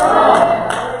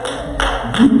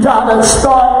 You gotta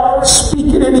start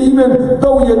speaking it even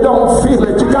though you don't feel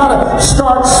it. You gotta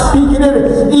start speaking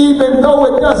it even though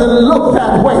it doesn't look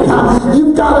that way.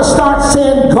 You gotta start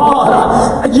saying,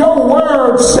 God, your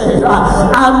word said,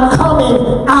 I'm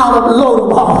coming out of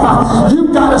Lodabar.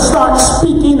 You gotta start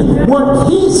speaking what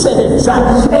he says.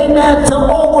 Amen. To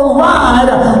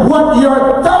override what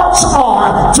your thoughts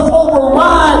are. To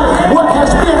override what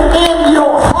has been in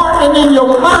your heart and in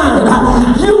your mind.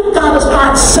 You gotta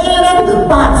start saying it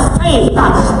by faith.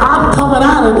 I'm coming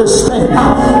out of this thing.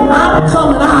 I'm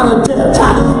coming out of debt.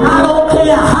 I don't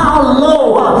care how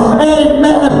low,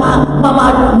 amen, my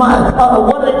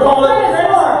what do they call it?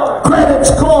 Credit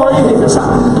score is.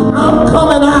 I'm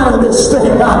coming out of this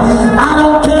thing. I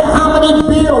don't care how many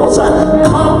bills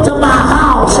come to my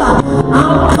house.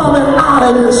 I'm coming out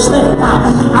of this thing.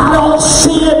 I don't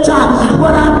see it,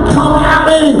 but I'm coming out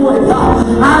anyway.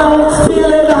 I don't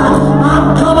feel it.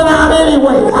 I'm coming out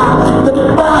anyway.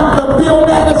 The bill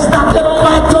man is knocking on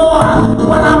my door,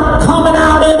 but I'm coming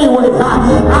out anyway.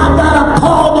 I gotta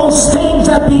call those things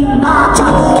that be not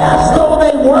as though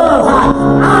they were.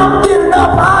 I'm getting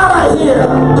up out of here.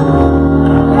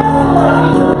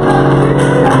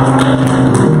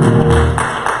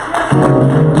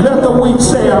 Let the weak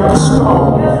say I'm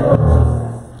strong.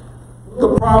 The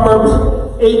Proverbs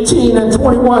 18 and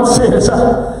 21 says,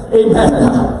 amen,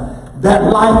 that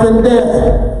life and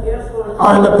death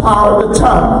are in the power of the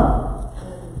tongue.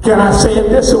 Can I say it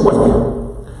this way?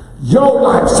 Your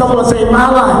life, someone say my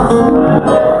life,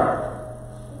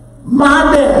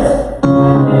 my death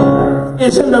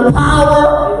is in the power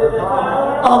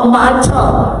of my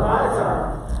tongue.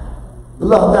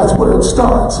 Beloved, that's where it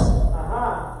starts.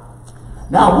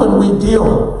 Now when we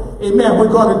deal, amen, we're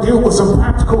going to deal with some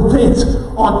practical things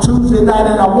on Tuesday night,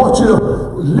 and I want you to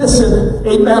listen,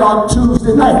 amen, on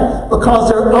Tuesday night, because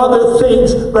there are other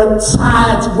things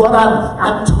besides what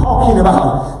I'm talking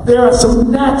about. There are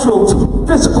some natural, some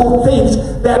physical things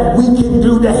that we can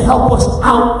do to help us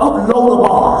out of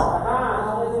Lodabar.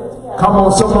 Come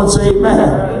on, someone say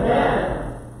amen.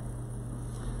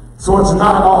 So it's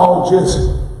not all just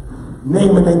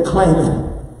naming and claiming.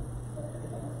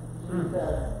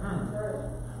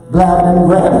 blabbing and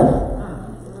grabbing.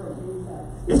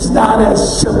 It's not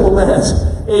as simple as,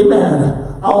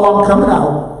 amen, oh, I'm coming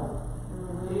out.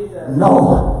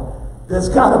 No, there's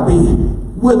got to be,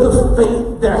 with the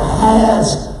faith, there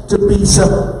has to be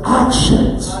some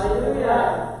actions.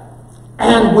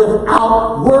 And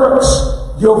without works,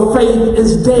 your faith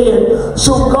is dead.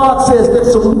 So God says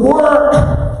there's some work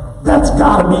that's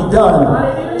got to be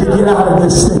done to get out of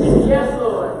this thing.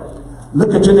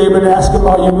 Look at your neighbor and ask him,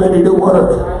 are you ready to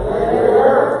work?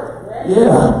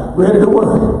 Yeah, ready to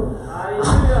work.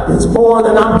 It's more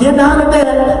than I'm getting out of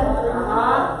debt.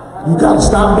 You got to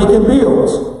stop making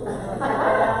bills.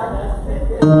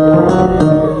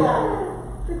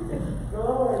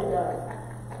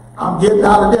 I'm getting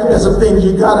out of debt. There's some things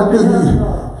you got to do.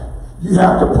 You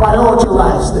have to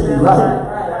prioritize things, right?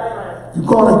 You're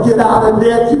going to get out of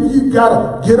debt. You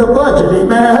got to get a budget,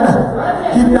 amen?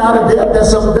 Getting out of debt,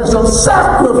 there's some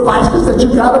sacrifices that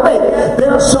you got to make.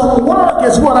 There's some work,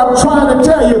 is what I'm trying to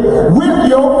tell you, with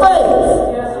your faith.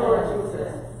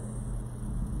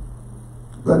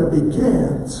 But it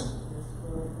begins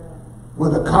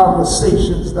with the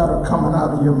conversations that are coming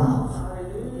out of your mouth.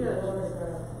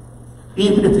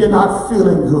 Even if you're not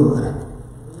feeling good,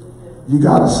 you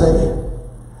got to say,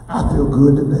 I feel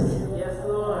good today.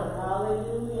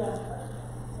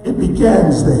 It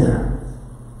begins there.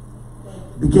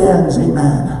 Begins,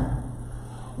 amen,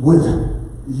 with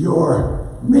your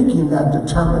making that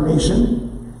determination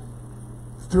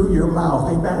through your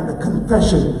mouth, amen. The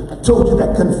confession. I told you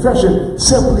that confession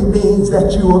simply means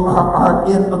that you are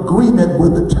in agreement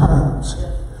with the terms.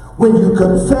 When you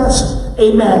confess,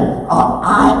 amen,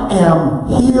 I am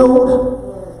healed,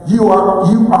 you are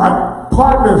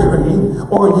partnering,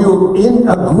 or you're in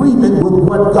agreement with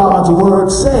what God's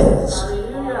word says.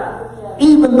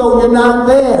 Even though you're not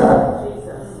there.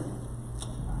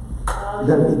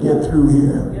 Let me get through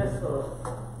here.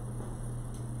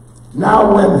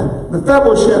 Now when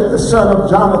Mephibosheth, the son of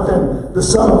Jonathan, the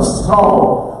son of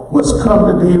Saul, was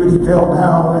come to David, he fell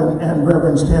down and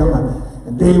reverenced him.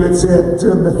 And David said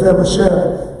to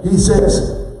Mephibosheth, he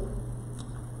says,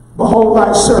 behold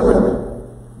thy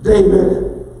servant, David,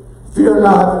 fear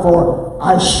not, for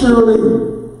I surely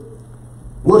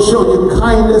will show you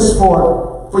kindness for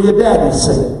your daddy's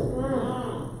sake.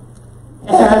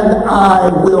 And I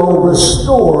will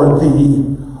restore thee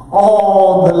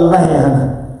all the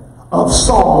land of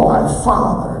Saul thy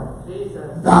father.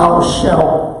 Thou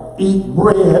shalt eat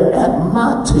bread at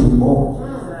my table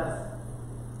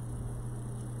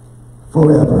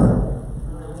forever.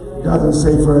 Doesn't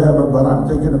say forever, but I'm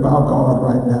thinking about God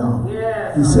right now.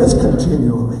 He says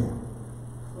continually.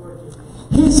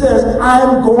 He says,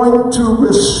 I'm going to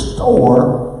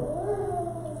restore,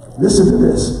 listen to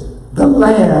this, the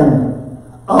land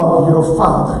of your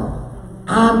father.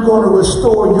 I'm going to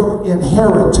restore your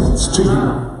inheritance to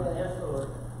you.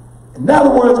 In other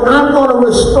words, I'm going to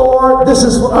restore, this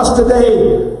is for us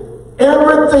today,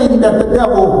 everything that the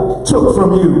devil took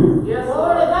from you.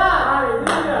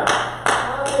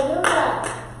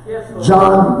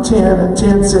 John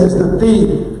 10:10 says, the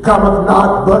thief cometh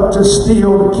not but to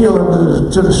steal, to kill,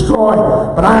 and to destroy.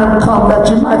 But I am come that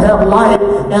you might have life,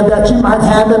 and that you might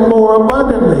have it more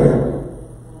abundantly.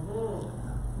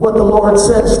 What the Lord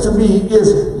says to me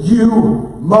is, you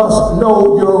must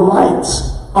know your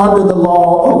rights under the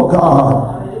law of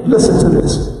God. Listen to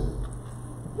this.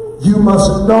 You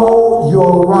must know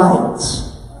your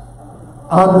rights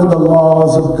under the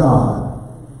laws of God.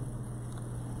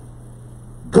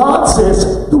 God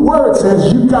says, the word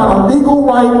says, you got a legal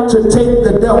right to take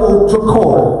the devil to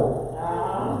court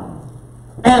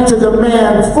and to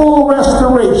demand full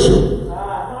restoration,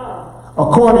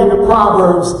 according to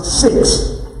Proverbs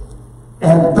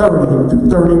 6:30 through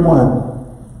 31.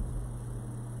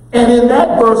 And in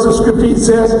that verse of scripture, it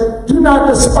says, do not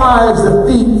despise the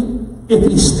thief if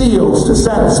he steals to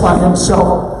satisfy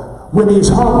himself when he's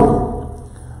hungry.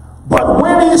 But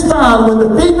when he's found, when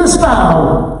the thief is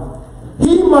found,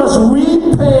 he must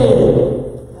repay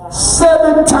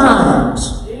 7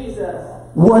 times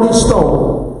what he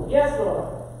stole. Yes, Lord.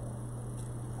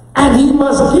 And he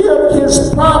must give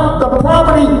the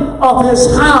property of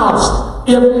his house,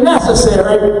 if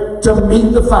necessary, to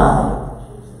meet the fine.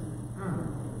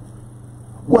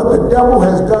 What the devil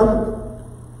has done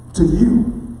to you,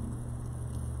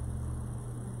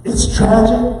 it's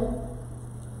tragic,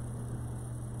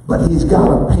 but he's got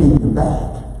to pay you back.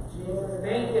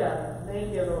 Thank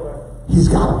you, Lord. He's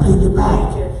got to pay you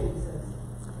back.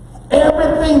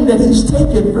 Everything that he's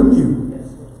taken from you.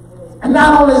 And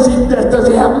not only does he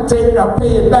have to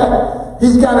pay it back,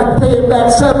 he's got to pay it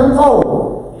back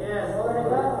 7-fold. Yes.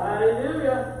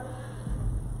 Hallelujah.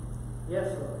 Yes,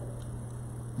 Lord.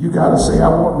 You got to say, I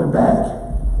want it back.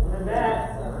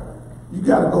 You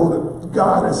got to go to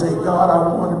God and say, God, I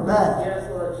want it back. Yes,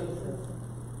 Lord Jesus.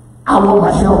 I want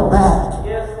my health back.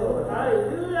 Yes, Lord.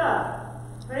 Hallelujah.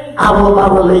 Thank you. I want my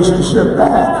relationship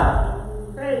back.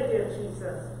 Thank you,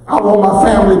 Jesus. I want my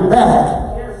family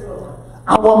back. Yes, Lord.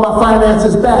 I want my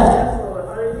finances back. Yes, Lord.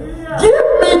 Hallelujah. Give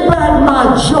me back my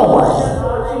joy. Yes,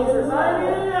 Lord Jesus.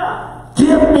 Hallelujah.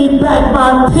 Give me back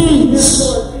my peace.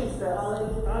 Lord Jesus.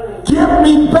 Hallelujah. Give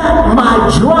me back my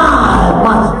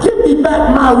drive. Give me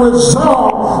back my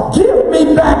resolve. Give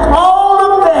me back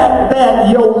all of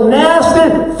that your nasty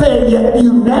thing,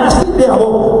 you nasty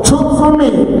devil took from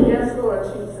me. Yes, Lord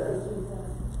Jesus.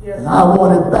 Yes, And I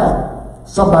want it back.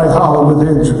 Somebody holler with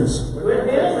interest. with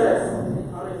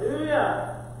interest.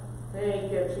 Hallelujah.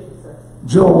 Thank you, Jesus.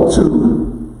 Joel 2.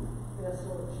 Yes,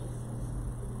 Lord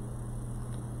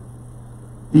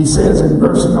Jesus. He says in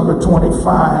verse number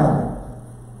 25.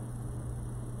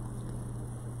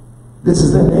 This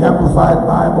is in the Amplified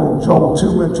Bible, Joel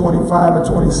 2 and 25 and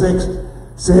 26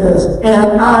 says,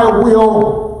 and I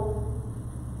will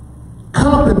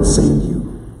compensate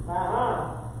you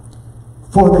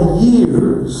for the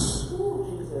years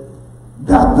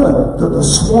that the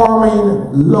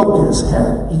swarming locust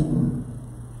had eaten.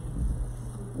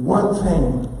 One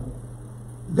thing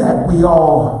that we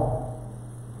all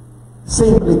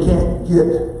seemingly can't get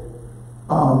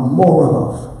more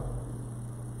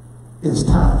of is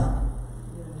time.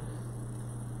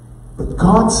 But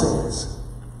God says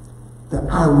that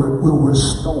I will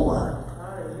restore.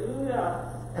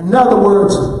 Hallelujah. In other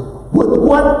words, with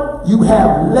what you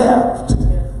have left,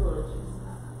 Yes, Lord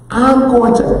Jesus.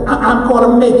 I'm going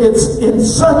to make it in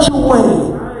such a way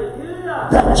Hallelujah.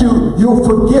 that you'll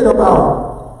forget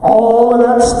about all of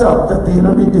that stuff that the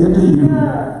enemy did to you.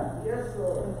 Yes,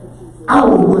 Lord. I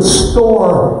will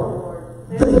restore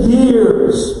the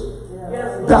years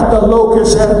that the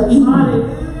locusts have eaten.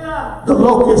 Hallelujah. The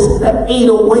locust that ate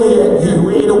away at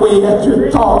you, ate away at your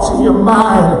thoughts and your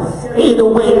mind, ate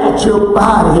away at your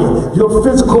body, your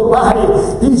physical body.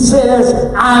 He says,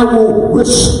 I will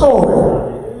restore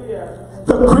it.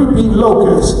 The creeping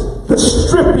locust, the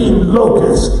stripping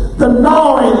locust, the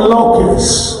gnawing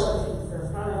locust.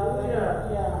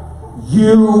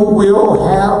 You will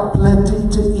have plenty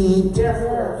to eat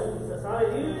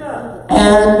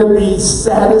and be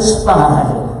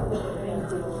satisfied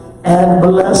and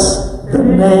bless the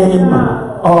name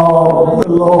of the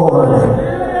Lord.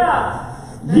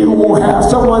 You will have,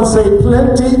 someone say,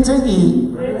 plenty to eat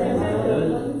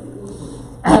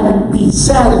and be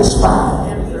satisfied.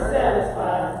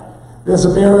 There's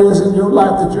some areas in your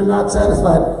life that you're not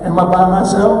satisfied. Am I by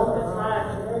myself?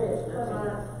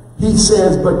 He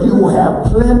says, but you will have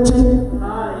plenty.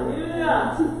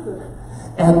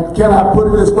 And can I put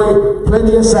it this way?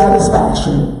 Plenty of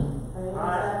satisfaction.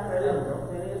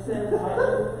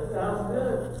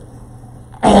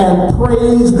 And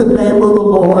praise the name of the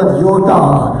Lord your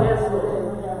God,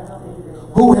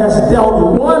 who has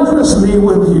dealt wondrously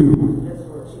with you.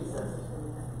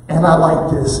 And I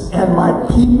like this. And my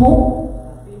people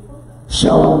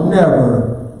shall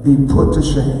never be put to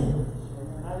shame.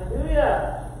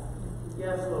 Hallelujah.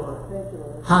 Yes,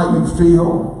 Lord. How you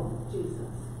feel,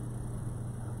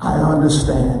 I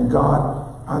understand.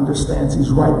 God understands. He's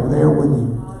right there with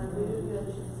you.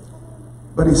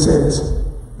 But he says,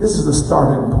 this is the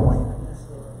starting point.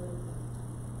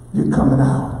 You're coming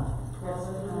out.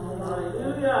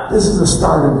 This is the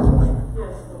starting point.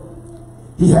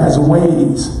 He has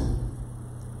ways.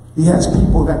 He has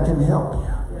people that can help you.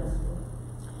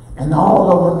 And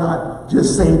all of them not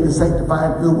just saved and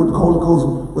sanctified, filled with the Holy Ghost,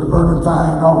 with a burning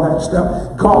fire and all that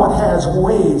stuff. God has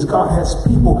ways. God has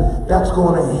people that's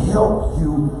going to help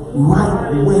you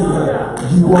right where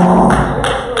you are.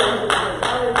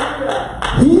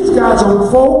 He's got some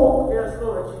folk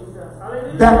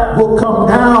that will come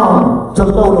down to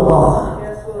Lodabar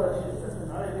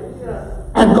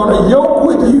and going to yoke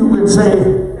with you and say,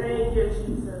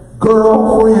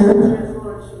 girlfriend,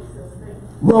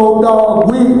 road dog,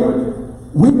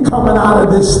 we coming out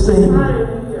of this thing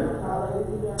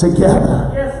together.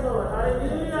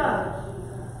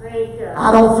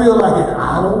 I don't feel like it.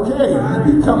 I don't care.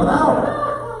 You be coming out.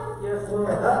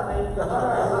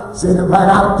 Said if I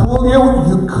gotta pull you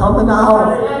coming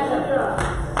out.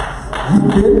 You've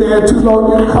been there too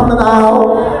long, you're coming out.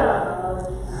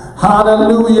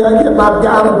 Hallelujah. If I've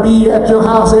gotta be at your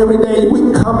house every day,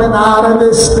 we coming out of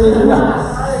this thing.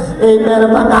 Amen. If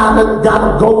I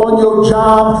gotta go on your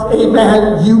job,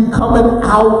 amen, you coming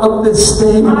out of this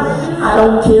thing. I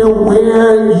don't care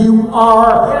where you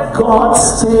are. God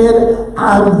said,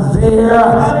 I'm there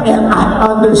and I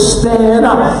understand.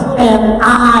 And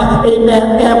I,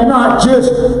 amen, am not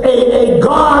just a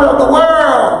God of the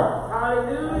world.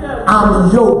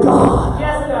 I'm your God.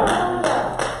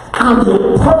 I'm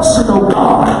your personal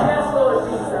God.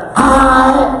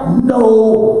 I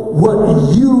know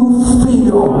what you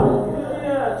feel.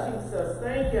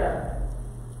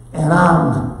 And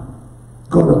I'm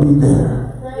going to be there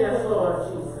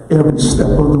every step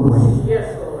of the way.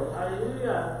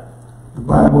 The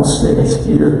Bible says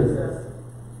here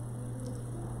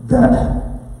that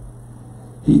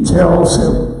he tells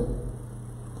him,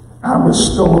 I'm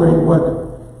restoring what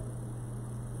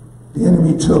the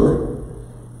enemy took.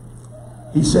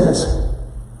 He says,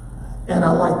 and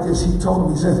I like this, he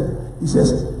told him, he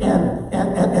says,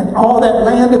 and all that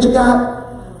land that you got,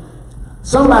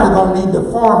 somebody's gonna need to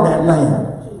farm that land.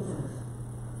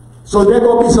 So there's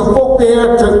gonna be some folk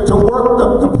there to work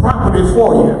the property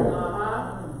for you.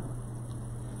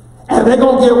 And they're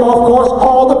gonna give, of course,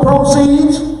 all the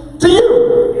proceeds to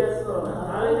you. Yes, Lord.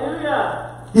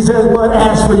 Hallelujah. He says, but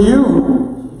as for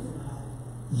you,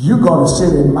 you're gonna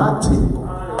sit in my table.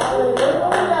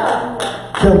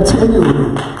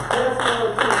 Continually.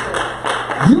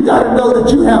 You got to know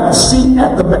that you have a seat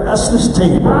at the master's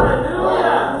table.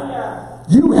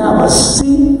 You have a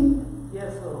seat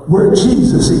where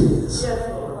Jesus is.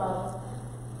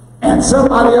 And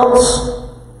somebody else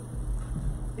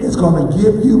is going to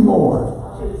give you more.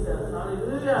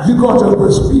 You're going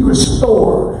to be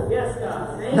restored.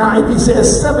 Now, if he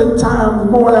says 7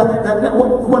 times more,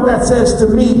 what that says to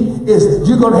me is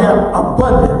you're going to have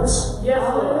abundance.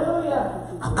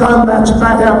 Come that you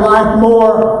might have life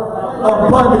more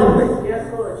abundantly.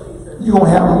 You're going to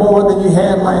have more than you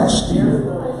had last year.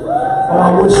 Oh,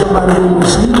 I wish somebody would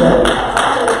receive that.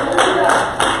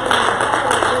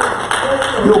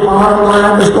 Your bottom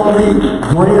line is going to be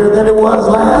greater than it was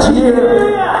last year.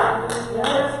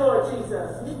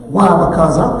 Why?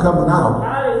 Because I'm coming out.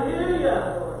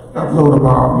 I'm loading my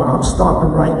arm. I'm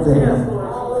stopping right there.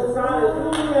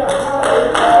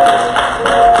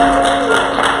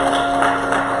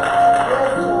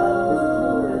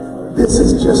 This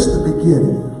is just the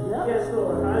beginning.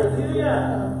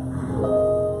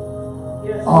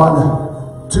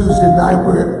 On Tuesday night,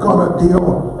 we're going to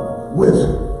deal with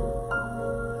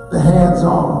the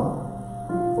hands-on,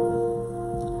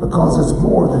 because it's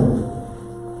more than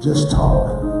just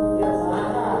talk.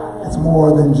 It's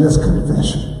more than just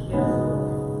confession.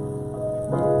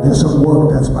 There's some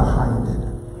work that's behind it.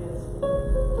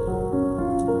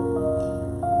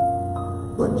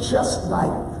 But just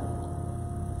like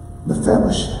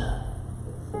Mephibosheth,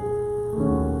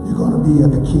 you're going to be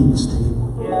at the king's table.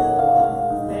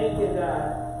 Thank you,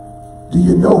 God. Do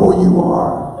you know who you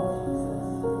are?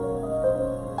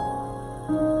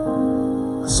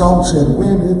 A song said,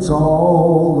 when it's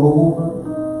all over,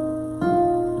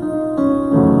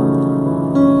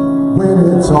 when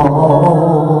it's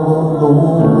all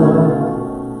over,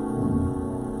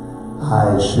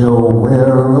 I shall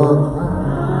wear a crown.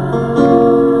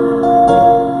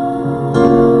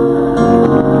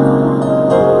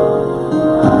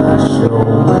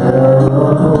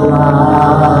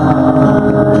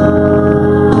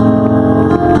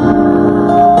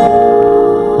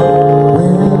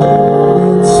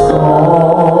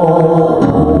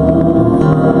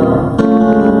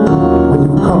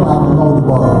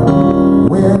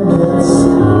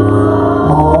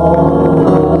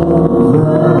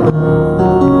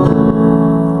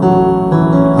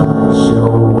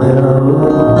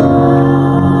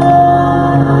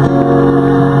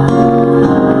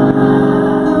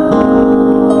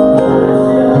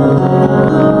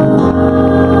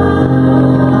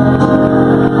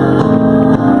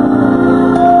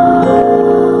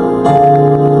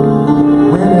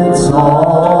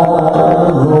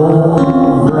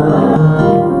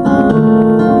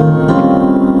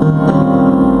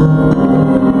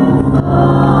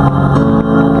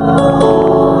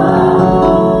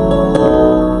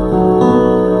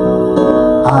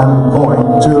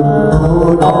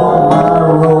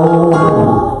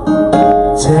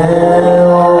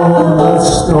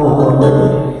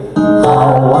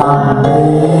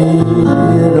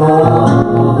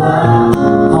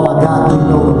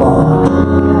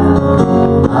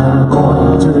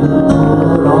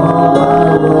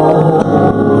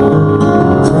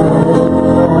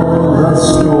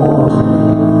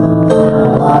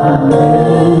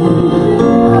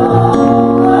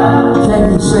 Can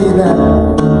you say that?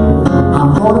 I'm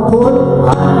going to put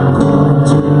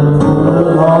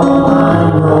on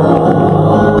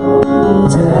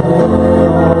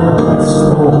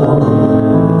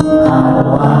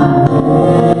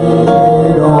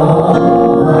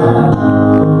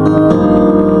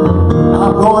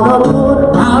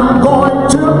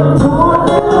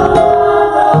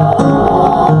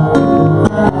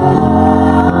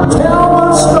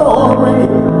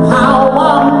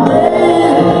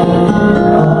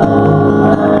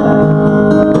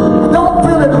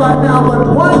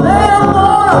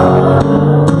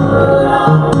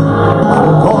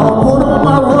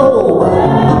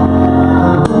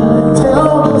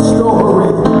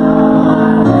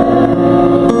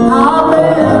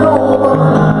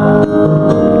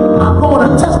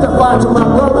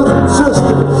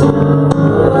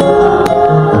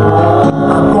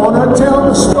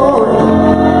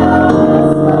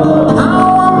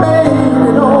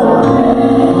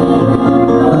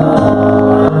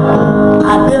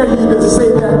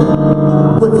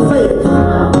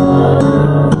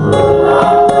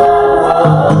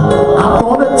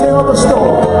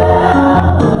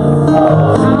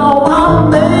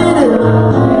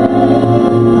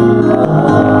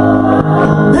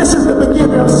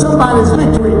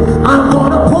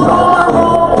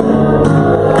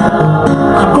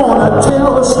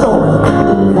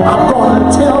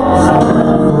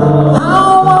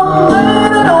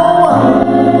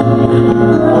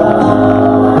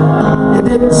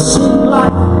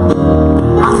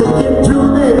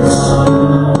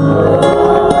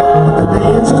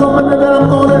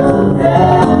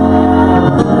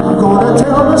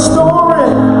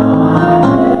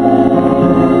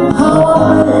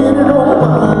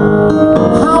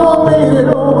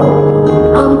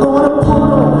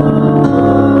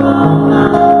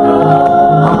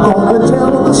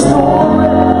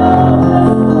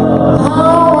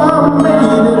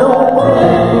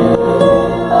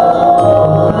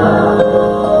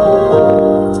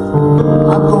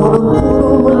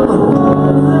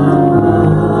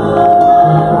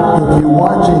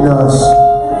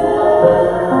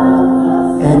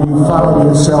you find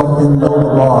yourself in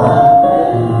Lodabar.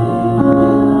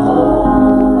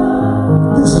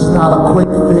 This is not a quick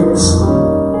fix.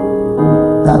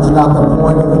 That's not the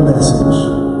point of the message.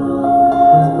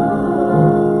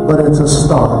 But it's a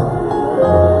start.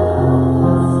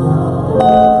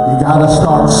 You gotta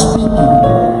start speaking.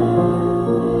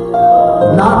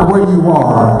 Not where you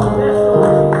are,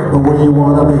 but where you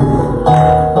want to be.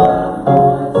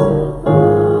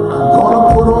 I'm gonna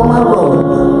put on my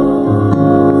robe.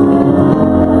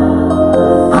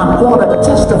 I'm gonna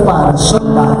testify to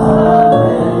somebody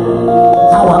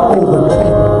how I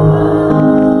overcame.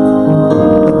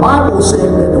 The Bible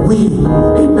said that we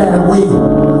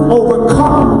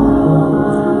overcome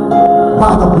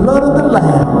by the blood of the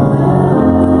Lamb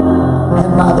and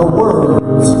by the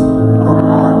words of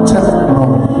our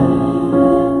testimony.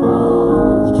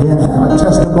 You can't have a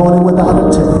testimony without a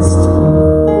test.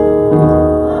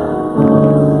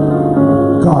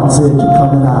 God said you're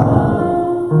coming out.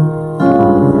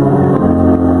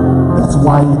 That's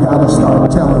why you gotta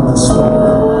start telling the story.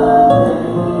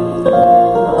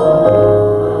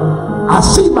 I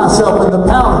see myself in the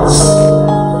palace.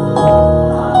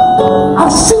 I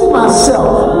see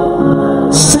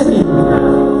myself sitting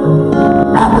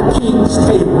at the king's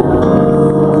table.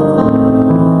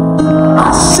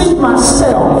 I see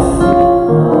myself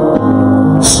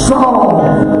strong.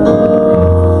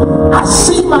 I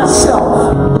see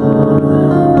myself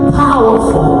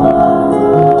powerful.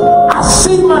 I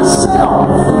see myself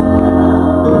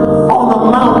on the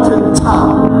mountaintop.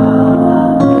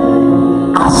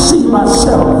 I see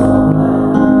myself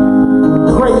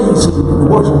praising and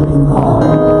worshiping God.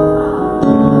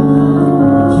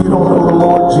 If you don't know the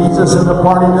Lord Jesus and the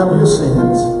pardoning of your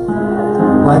sins,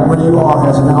 right where you are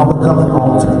has now become an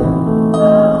altar.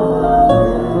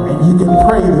 And you can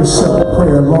pray this simple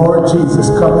prayer: Lord Jesus,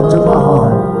 come into my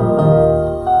heart.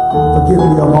 Forgive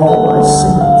me of all my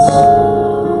sins.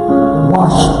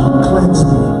 Wash me, cleanse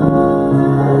me,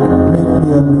 make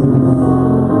me anew.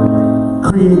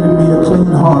 Create in me a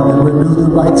clean heart and renew the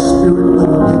right spirit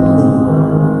within me.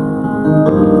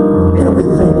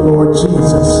 Everything, Lord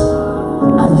Jesus,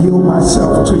 I yield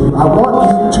myself to you. I want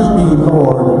you to be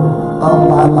Lord of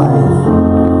my life.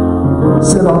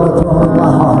 Sit on the throne of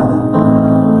my heart.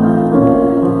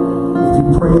 If you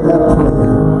pray that prayer,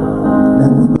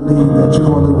 then we believe that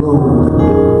you're on the road.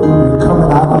 You're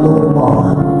coming out of Lodabar.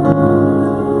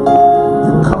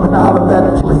 You're coming out of that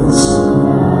place,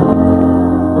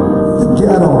 the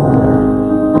ghetto,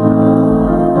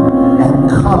 and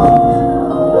coming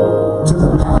to the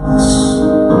palace.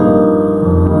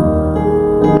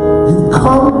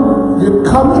 You're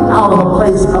coming out of a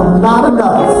place of not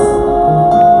enough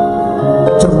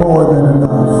to more than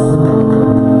enough.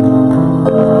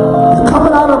 You're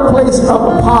coming out of a place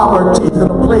of poverty to the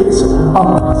place of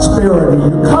prosperity.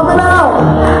 You're coming out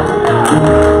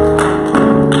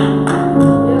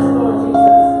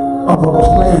of a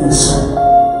place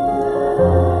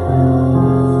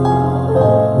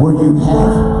where you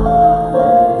have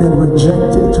been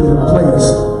rejected to the place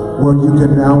where you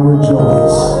can now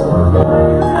rejoice.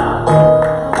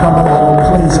 Coming out of a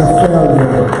place of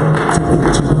failure to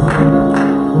victory.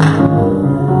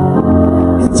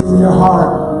 It's in your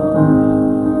heart.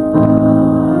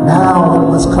 Now it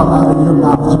must come out of your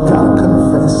mouth. You gotta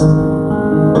confess it.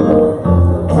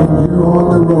 And you're on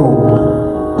the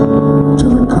road to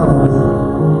recovery.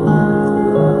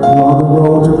 You're on the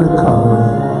road to recovery.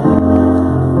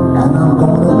 And I'm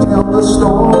gonna tell the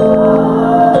story.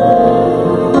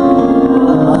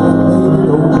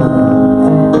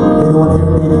 Anyone here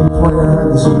needing prayer?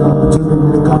 This is your opportunity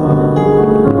to come.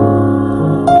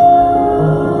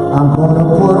 I'm going to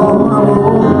put on my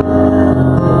robe.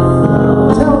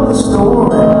 Tell the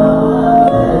story.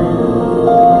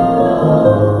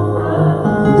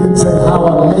 He didn't say how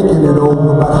I'm making it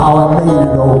over, but how I made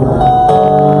it over.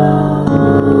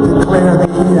 Declare the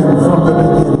end from the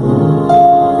beginning.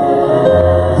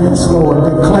 Yes, Lord.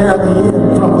 Declare the end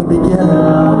from the beginning.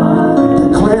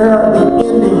 Declare the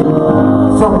ending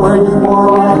from where you are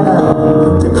right now.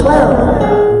 Declare it.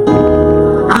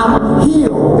 I'm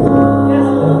healed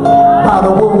by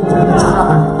the wounds of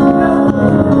time.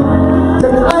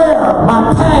 Declare my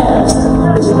past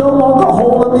is no longer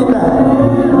holding me back.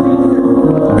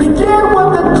 Begin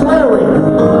with declaring.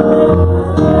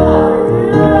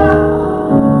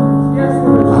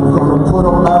 I'm going to put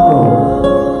on my robe.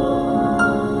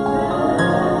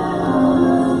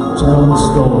 Tell the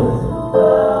story.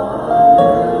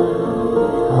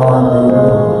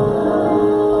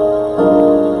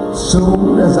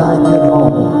 Soon as I get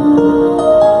home,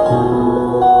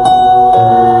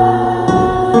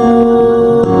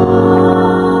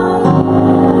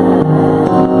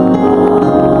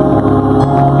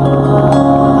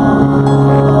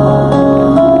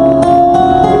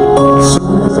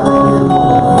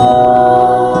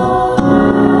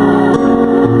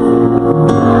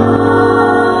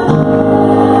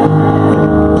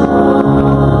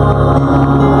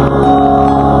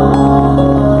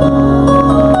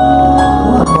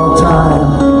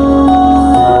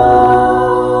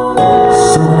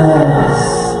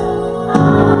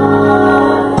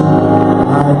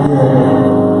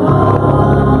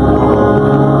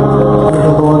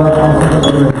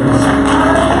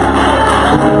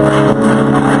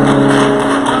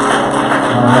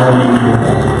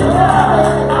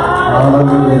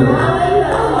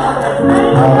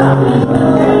 Hallelujah.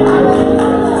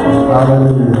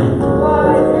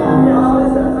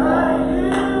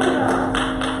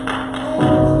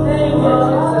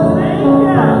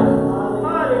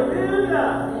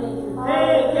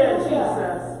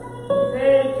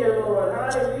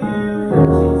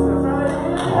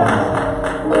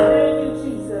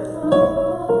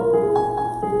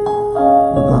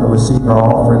 Receive our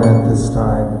offering at this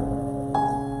time.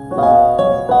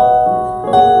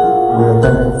 We are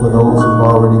thankful for those who've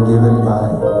already given by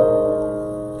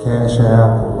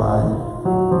CashApp or by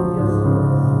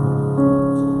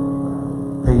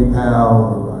PayPal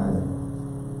or by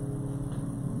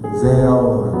Zelle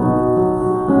or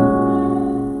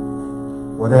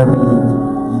whatever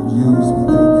you've used. We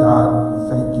thank God. We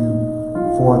thank you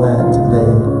for that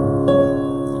today.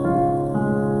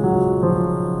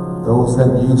 Those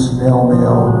that use snail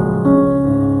mail,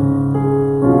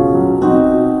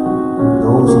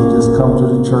 those who just come to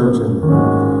the church and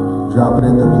drop it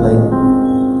in the plate,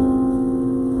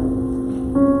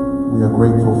 we are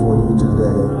grateful for you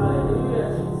today.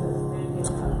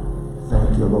 Thank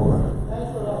you, Lord.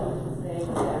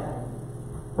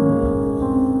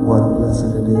 What a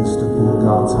blessing it is to be in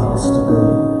God's house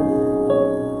today.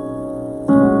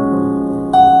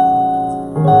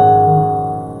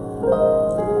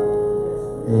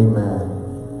 Amen.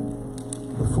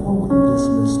 Before we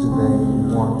dismiss today,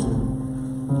 we want to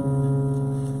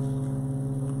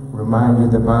remind you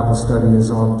that Bible study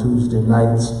is on Tuesday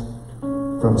nights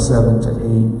from 7 to 8.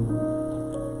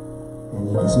 And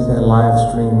you can see that live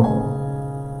stream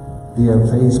via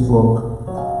Facebook.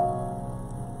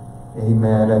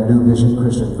 Amen. At New Vision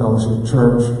Christian Fellowship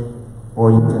Church.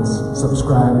 Or you can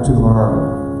subscribe to our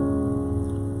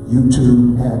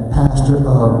YouTube at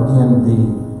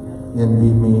PastorofNV. NV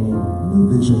meaning New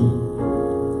Vision.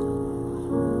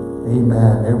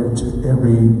 Amen.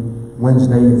 Every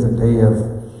Wednesday is a day of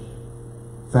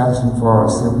fasting for our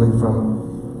assembly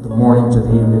from the morning to the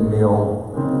evening meal.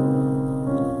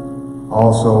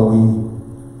 Also, we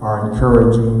are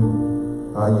encouraging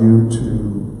you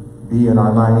to be in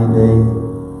our 90-day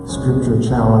scripture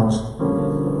challenge.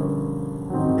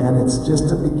 And it's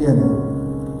just a beginning.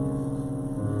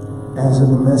 As in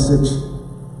the message,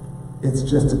 it's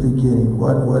just a beginning.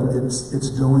 What it's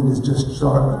doing is just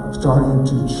starting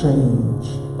to change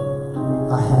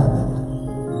a habit.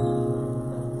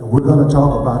 And we're going to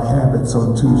talk about habits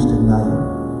on Tuesday night.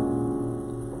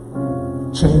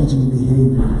 Changing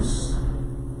behaviors.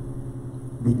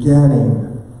 Beginning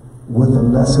with a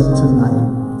lesson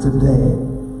today,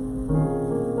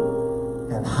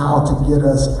 and how to get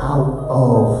us out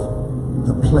of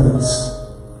the place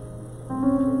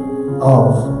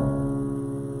of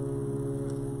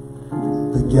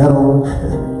the ghetto,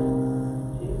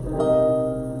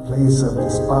 place of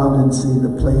despondency, the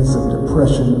place of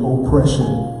depression,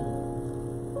 oppression,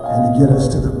 and to get us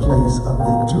to the place of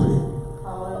victory.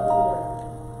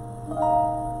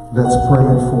 Let's pray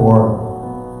for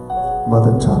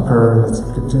Mother Tucker. Let's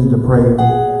continue to pray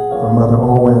for Mother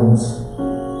Owens.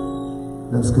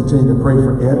 Let's continue to pray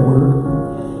for Edward.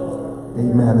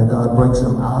 Amen. And God brings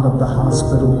him out of the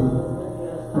hospital.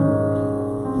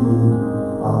 He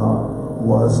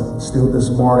was still this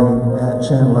morning at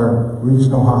Chandler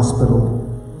Regional Hospital.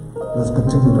 Let's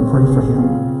continue to pray for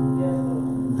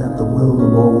him, that the will of the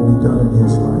Lord will be done in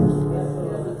his life.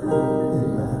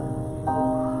 Amen.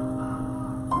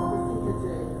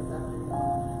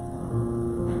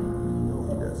 No,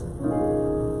 he doesn't.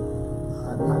 I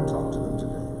talked to them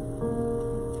today.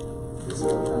 This is the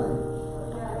time.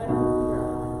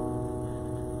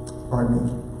 Pardon me.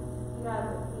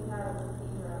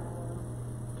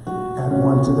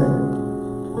 Today.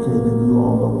 Okay, then you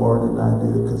all know more than I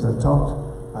did, because I talked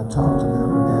to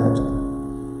them at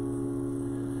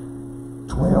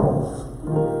 12.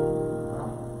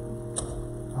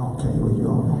 Okay, well you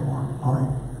all know more. All right.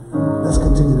 Let's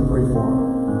continue to pray for them.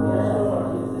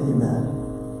 Amen.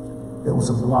 There was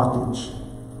a blockage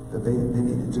that they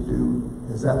needed to do.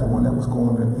 Is that the one that was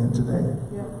going in today?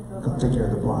 Come take care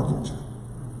of the blockage.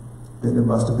 Then it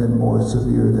must have been more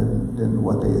severe than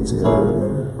what they had said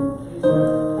earlier.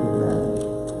 Amen.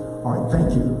 All right,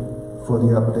 thank you for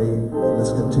the update.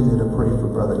 Let's continue to pray for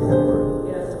Brother Edward.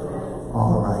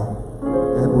 All right.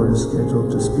 Edward is scheduled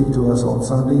to speak to us on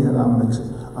Sunday, and I'm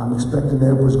expecting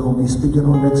Edward's going to be speaking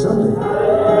on next Sunday.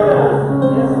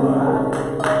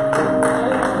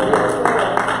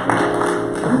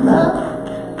 Amen.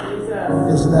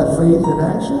 Isn't that faith in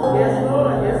action? Yes,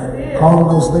 Lord. Yes, it is. Calling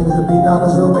those things to be not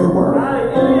as though they were.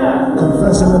 Hallelujah.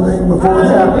 Confessing the thing before it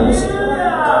happens.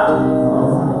 Hallelujah.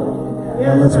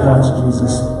 Now let's watch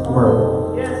Jesus'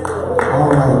 word. Yes, Lord. All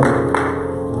right.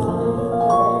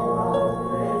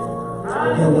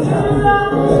 And we're happy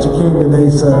that you came today,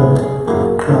 sir.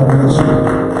 God bless you.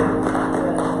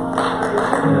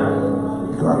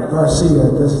 Garcia,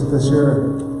 does your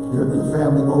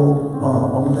family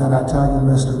own that Italian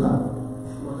restaurant?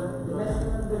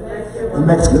 The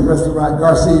Mexican restaurant,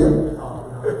 Garcia.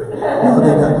 No,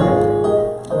 they don't.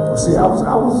 Well, see, I was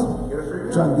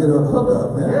trying to get a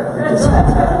hookup, man.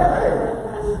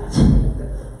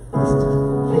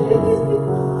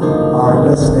 All right,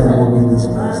 let's stand. We'll be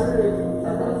dismissed.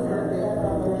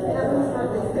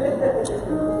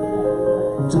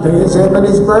 Today is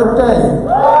Ebony's birthday.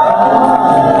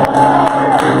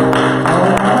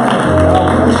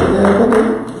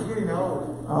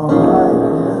 All right,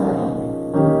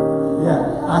 yeah.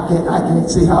 I can't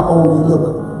see how old you look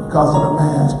because of the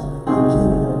mask.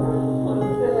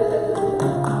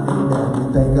 Amen. We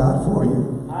thank God for you.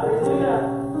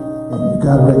 And you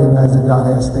got to recognize that God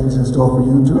has things in store for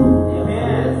you too.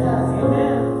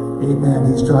 Amen.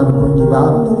 He's trying to bring you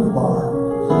out of the bar.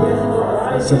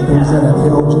 Some things that have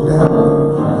held you down.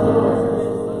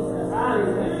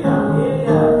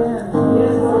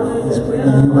 He's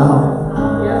bringing you out.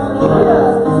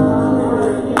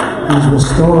 He's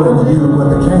restoring you what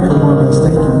the cankerworm has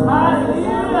taken.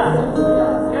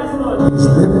 He's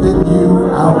lifted you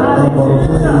out of a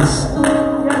place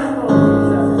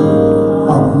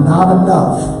of not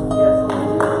enough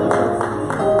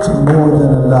to more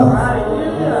than enough.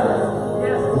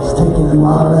 He's taking you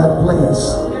out of that place.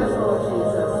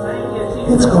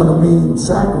 It's going to mean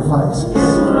sacrifices,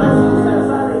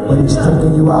 but he's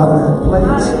taking you out of that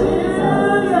place.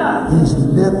 He's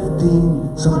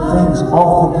lifting some things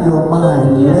off of your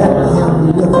mind. Let him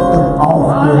lift them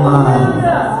off your mind.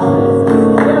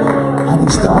 And he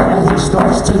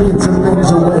starts taking some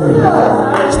things away.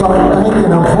 Start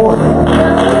thanking him for them.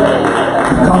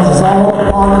 Because it's all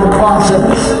part of the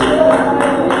process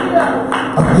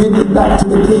of getting you back to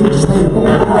the king's table.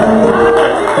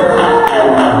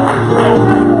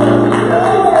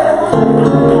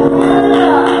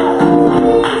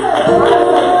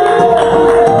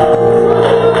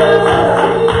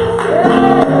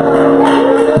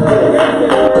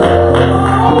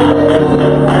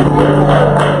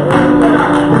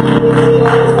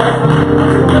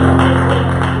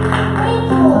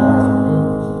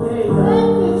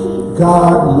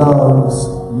 God loves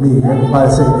me. Everybody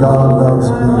say, God loves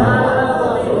me.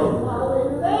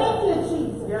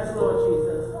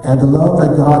 And the love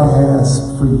that God has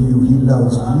for you, he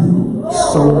loves you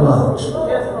so much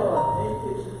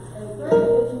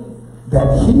that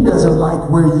he doesn't like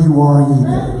where you are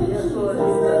either.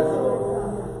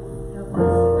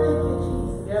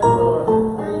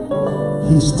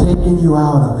 He's taking you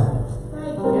out of it.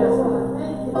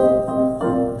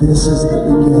 This is the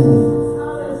beginning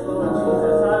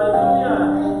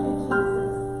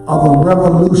of a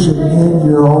revolution in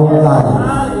your own life.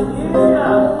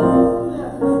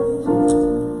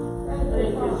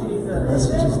 The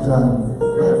message is done.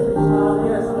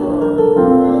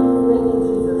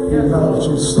 He loves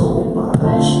you so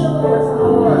much.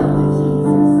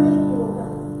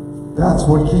 That's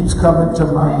what keeps coming to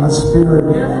my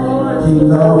spirit. He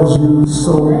loves you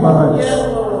so much.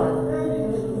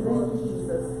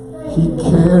 He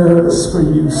cares for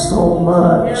you so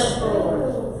much.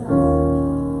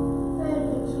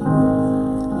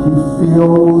 He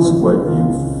feels what you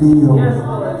feel.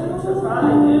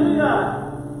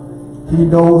 He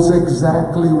knows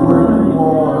exactly where you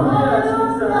are.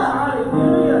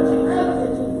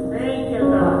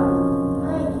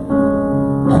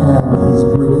 And he's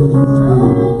bringing you through.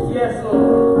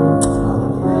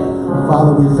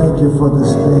 Father, we thank you for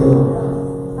this day.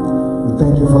 We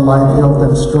thank you for life, health,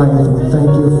 and strength. We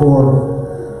thank you for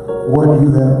what you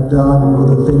have done, for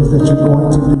the things that you're going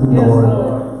to do, Lord.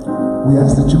 We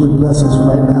ask that you would bless us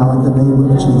right now in the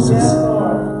name of Jesus.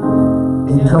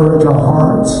 Encourage our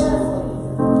hearts.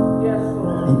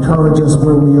 Encourage us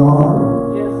where we are.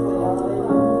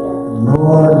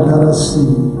 Lord, let us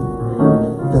see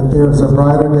that there's a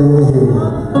brighter day ahead.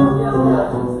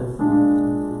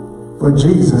 For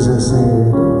Jesus has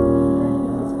said,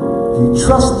 if you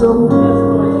trust him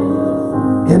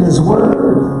in his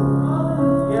word,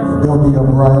 there'll be a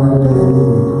brighter day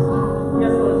ahead.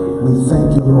 We thank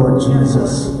you, Lord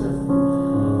Jesus,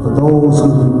 for those who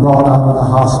you brought out of the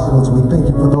hospitals. We thank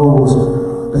you for those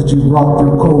that you brought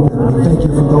through COVID. We thank you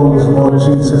for those, Lord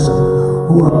Jesus,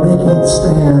 who are making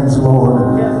stands, Lord,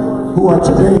 who are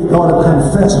today going to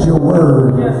confess your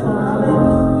word.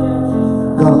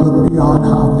 Going to look beyond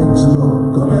how things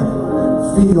look. Going to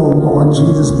feel, Lord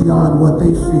Jesus, beyond what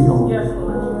they feel.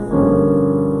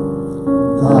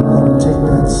 God, going to take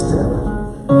that step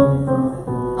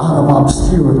out of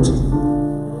obscurity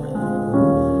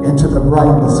into the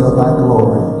brightness of thy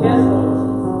glory.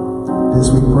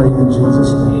 This we pray in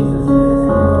Jesus' name.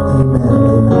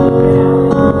 Amen.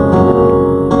 Amen.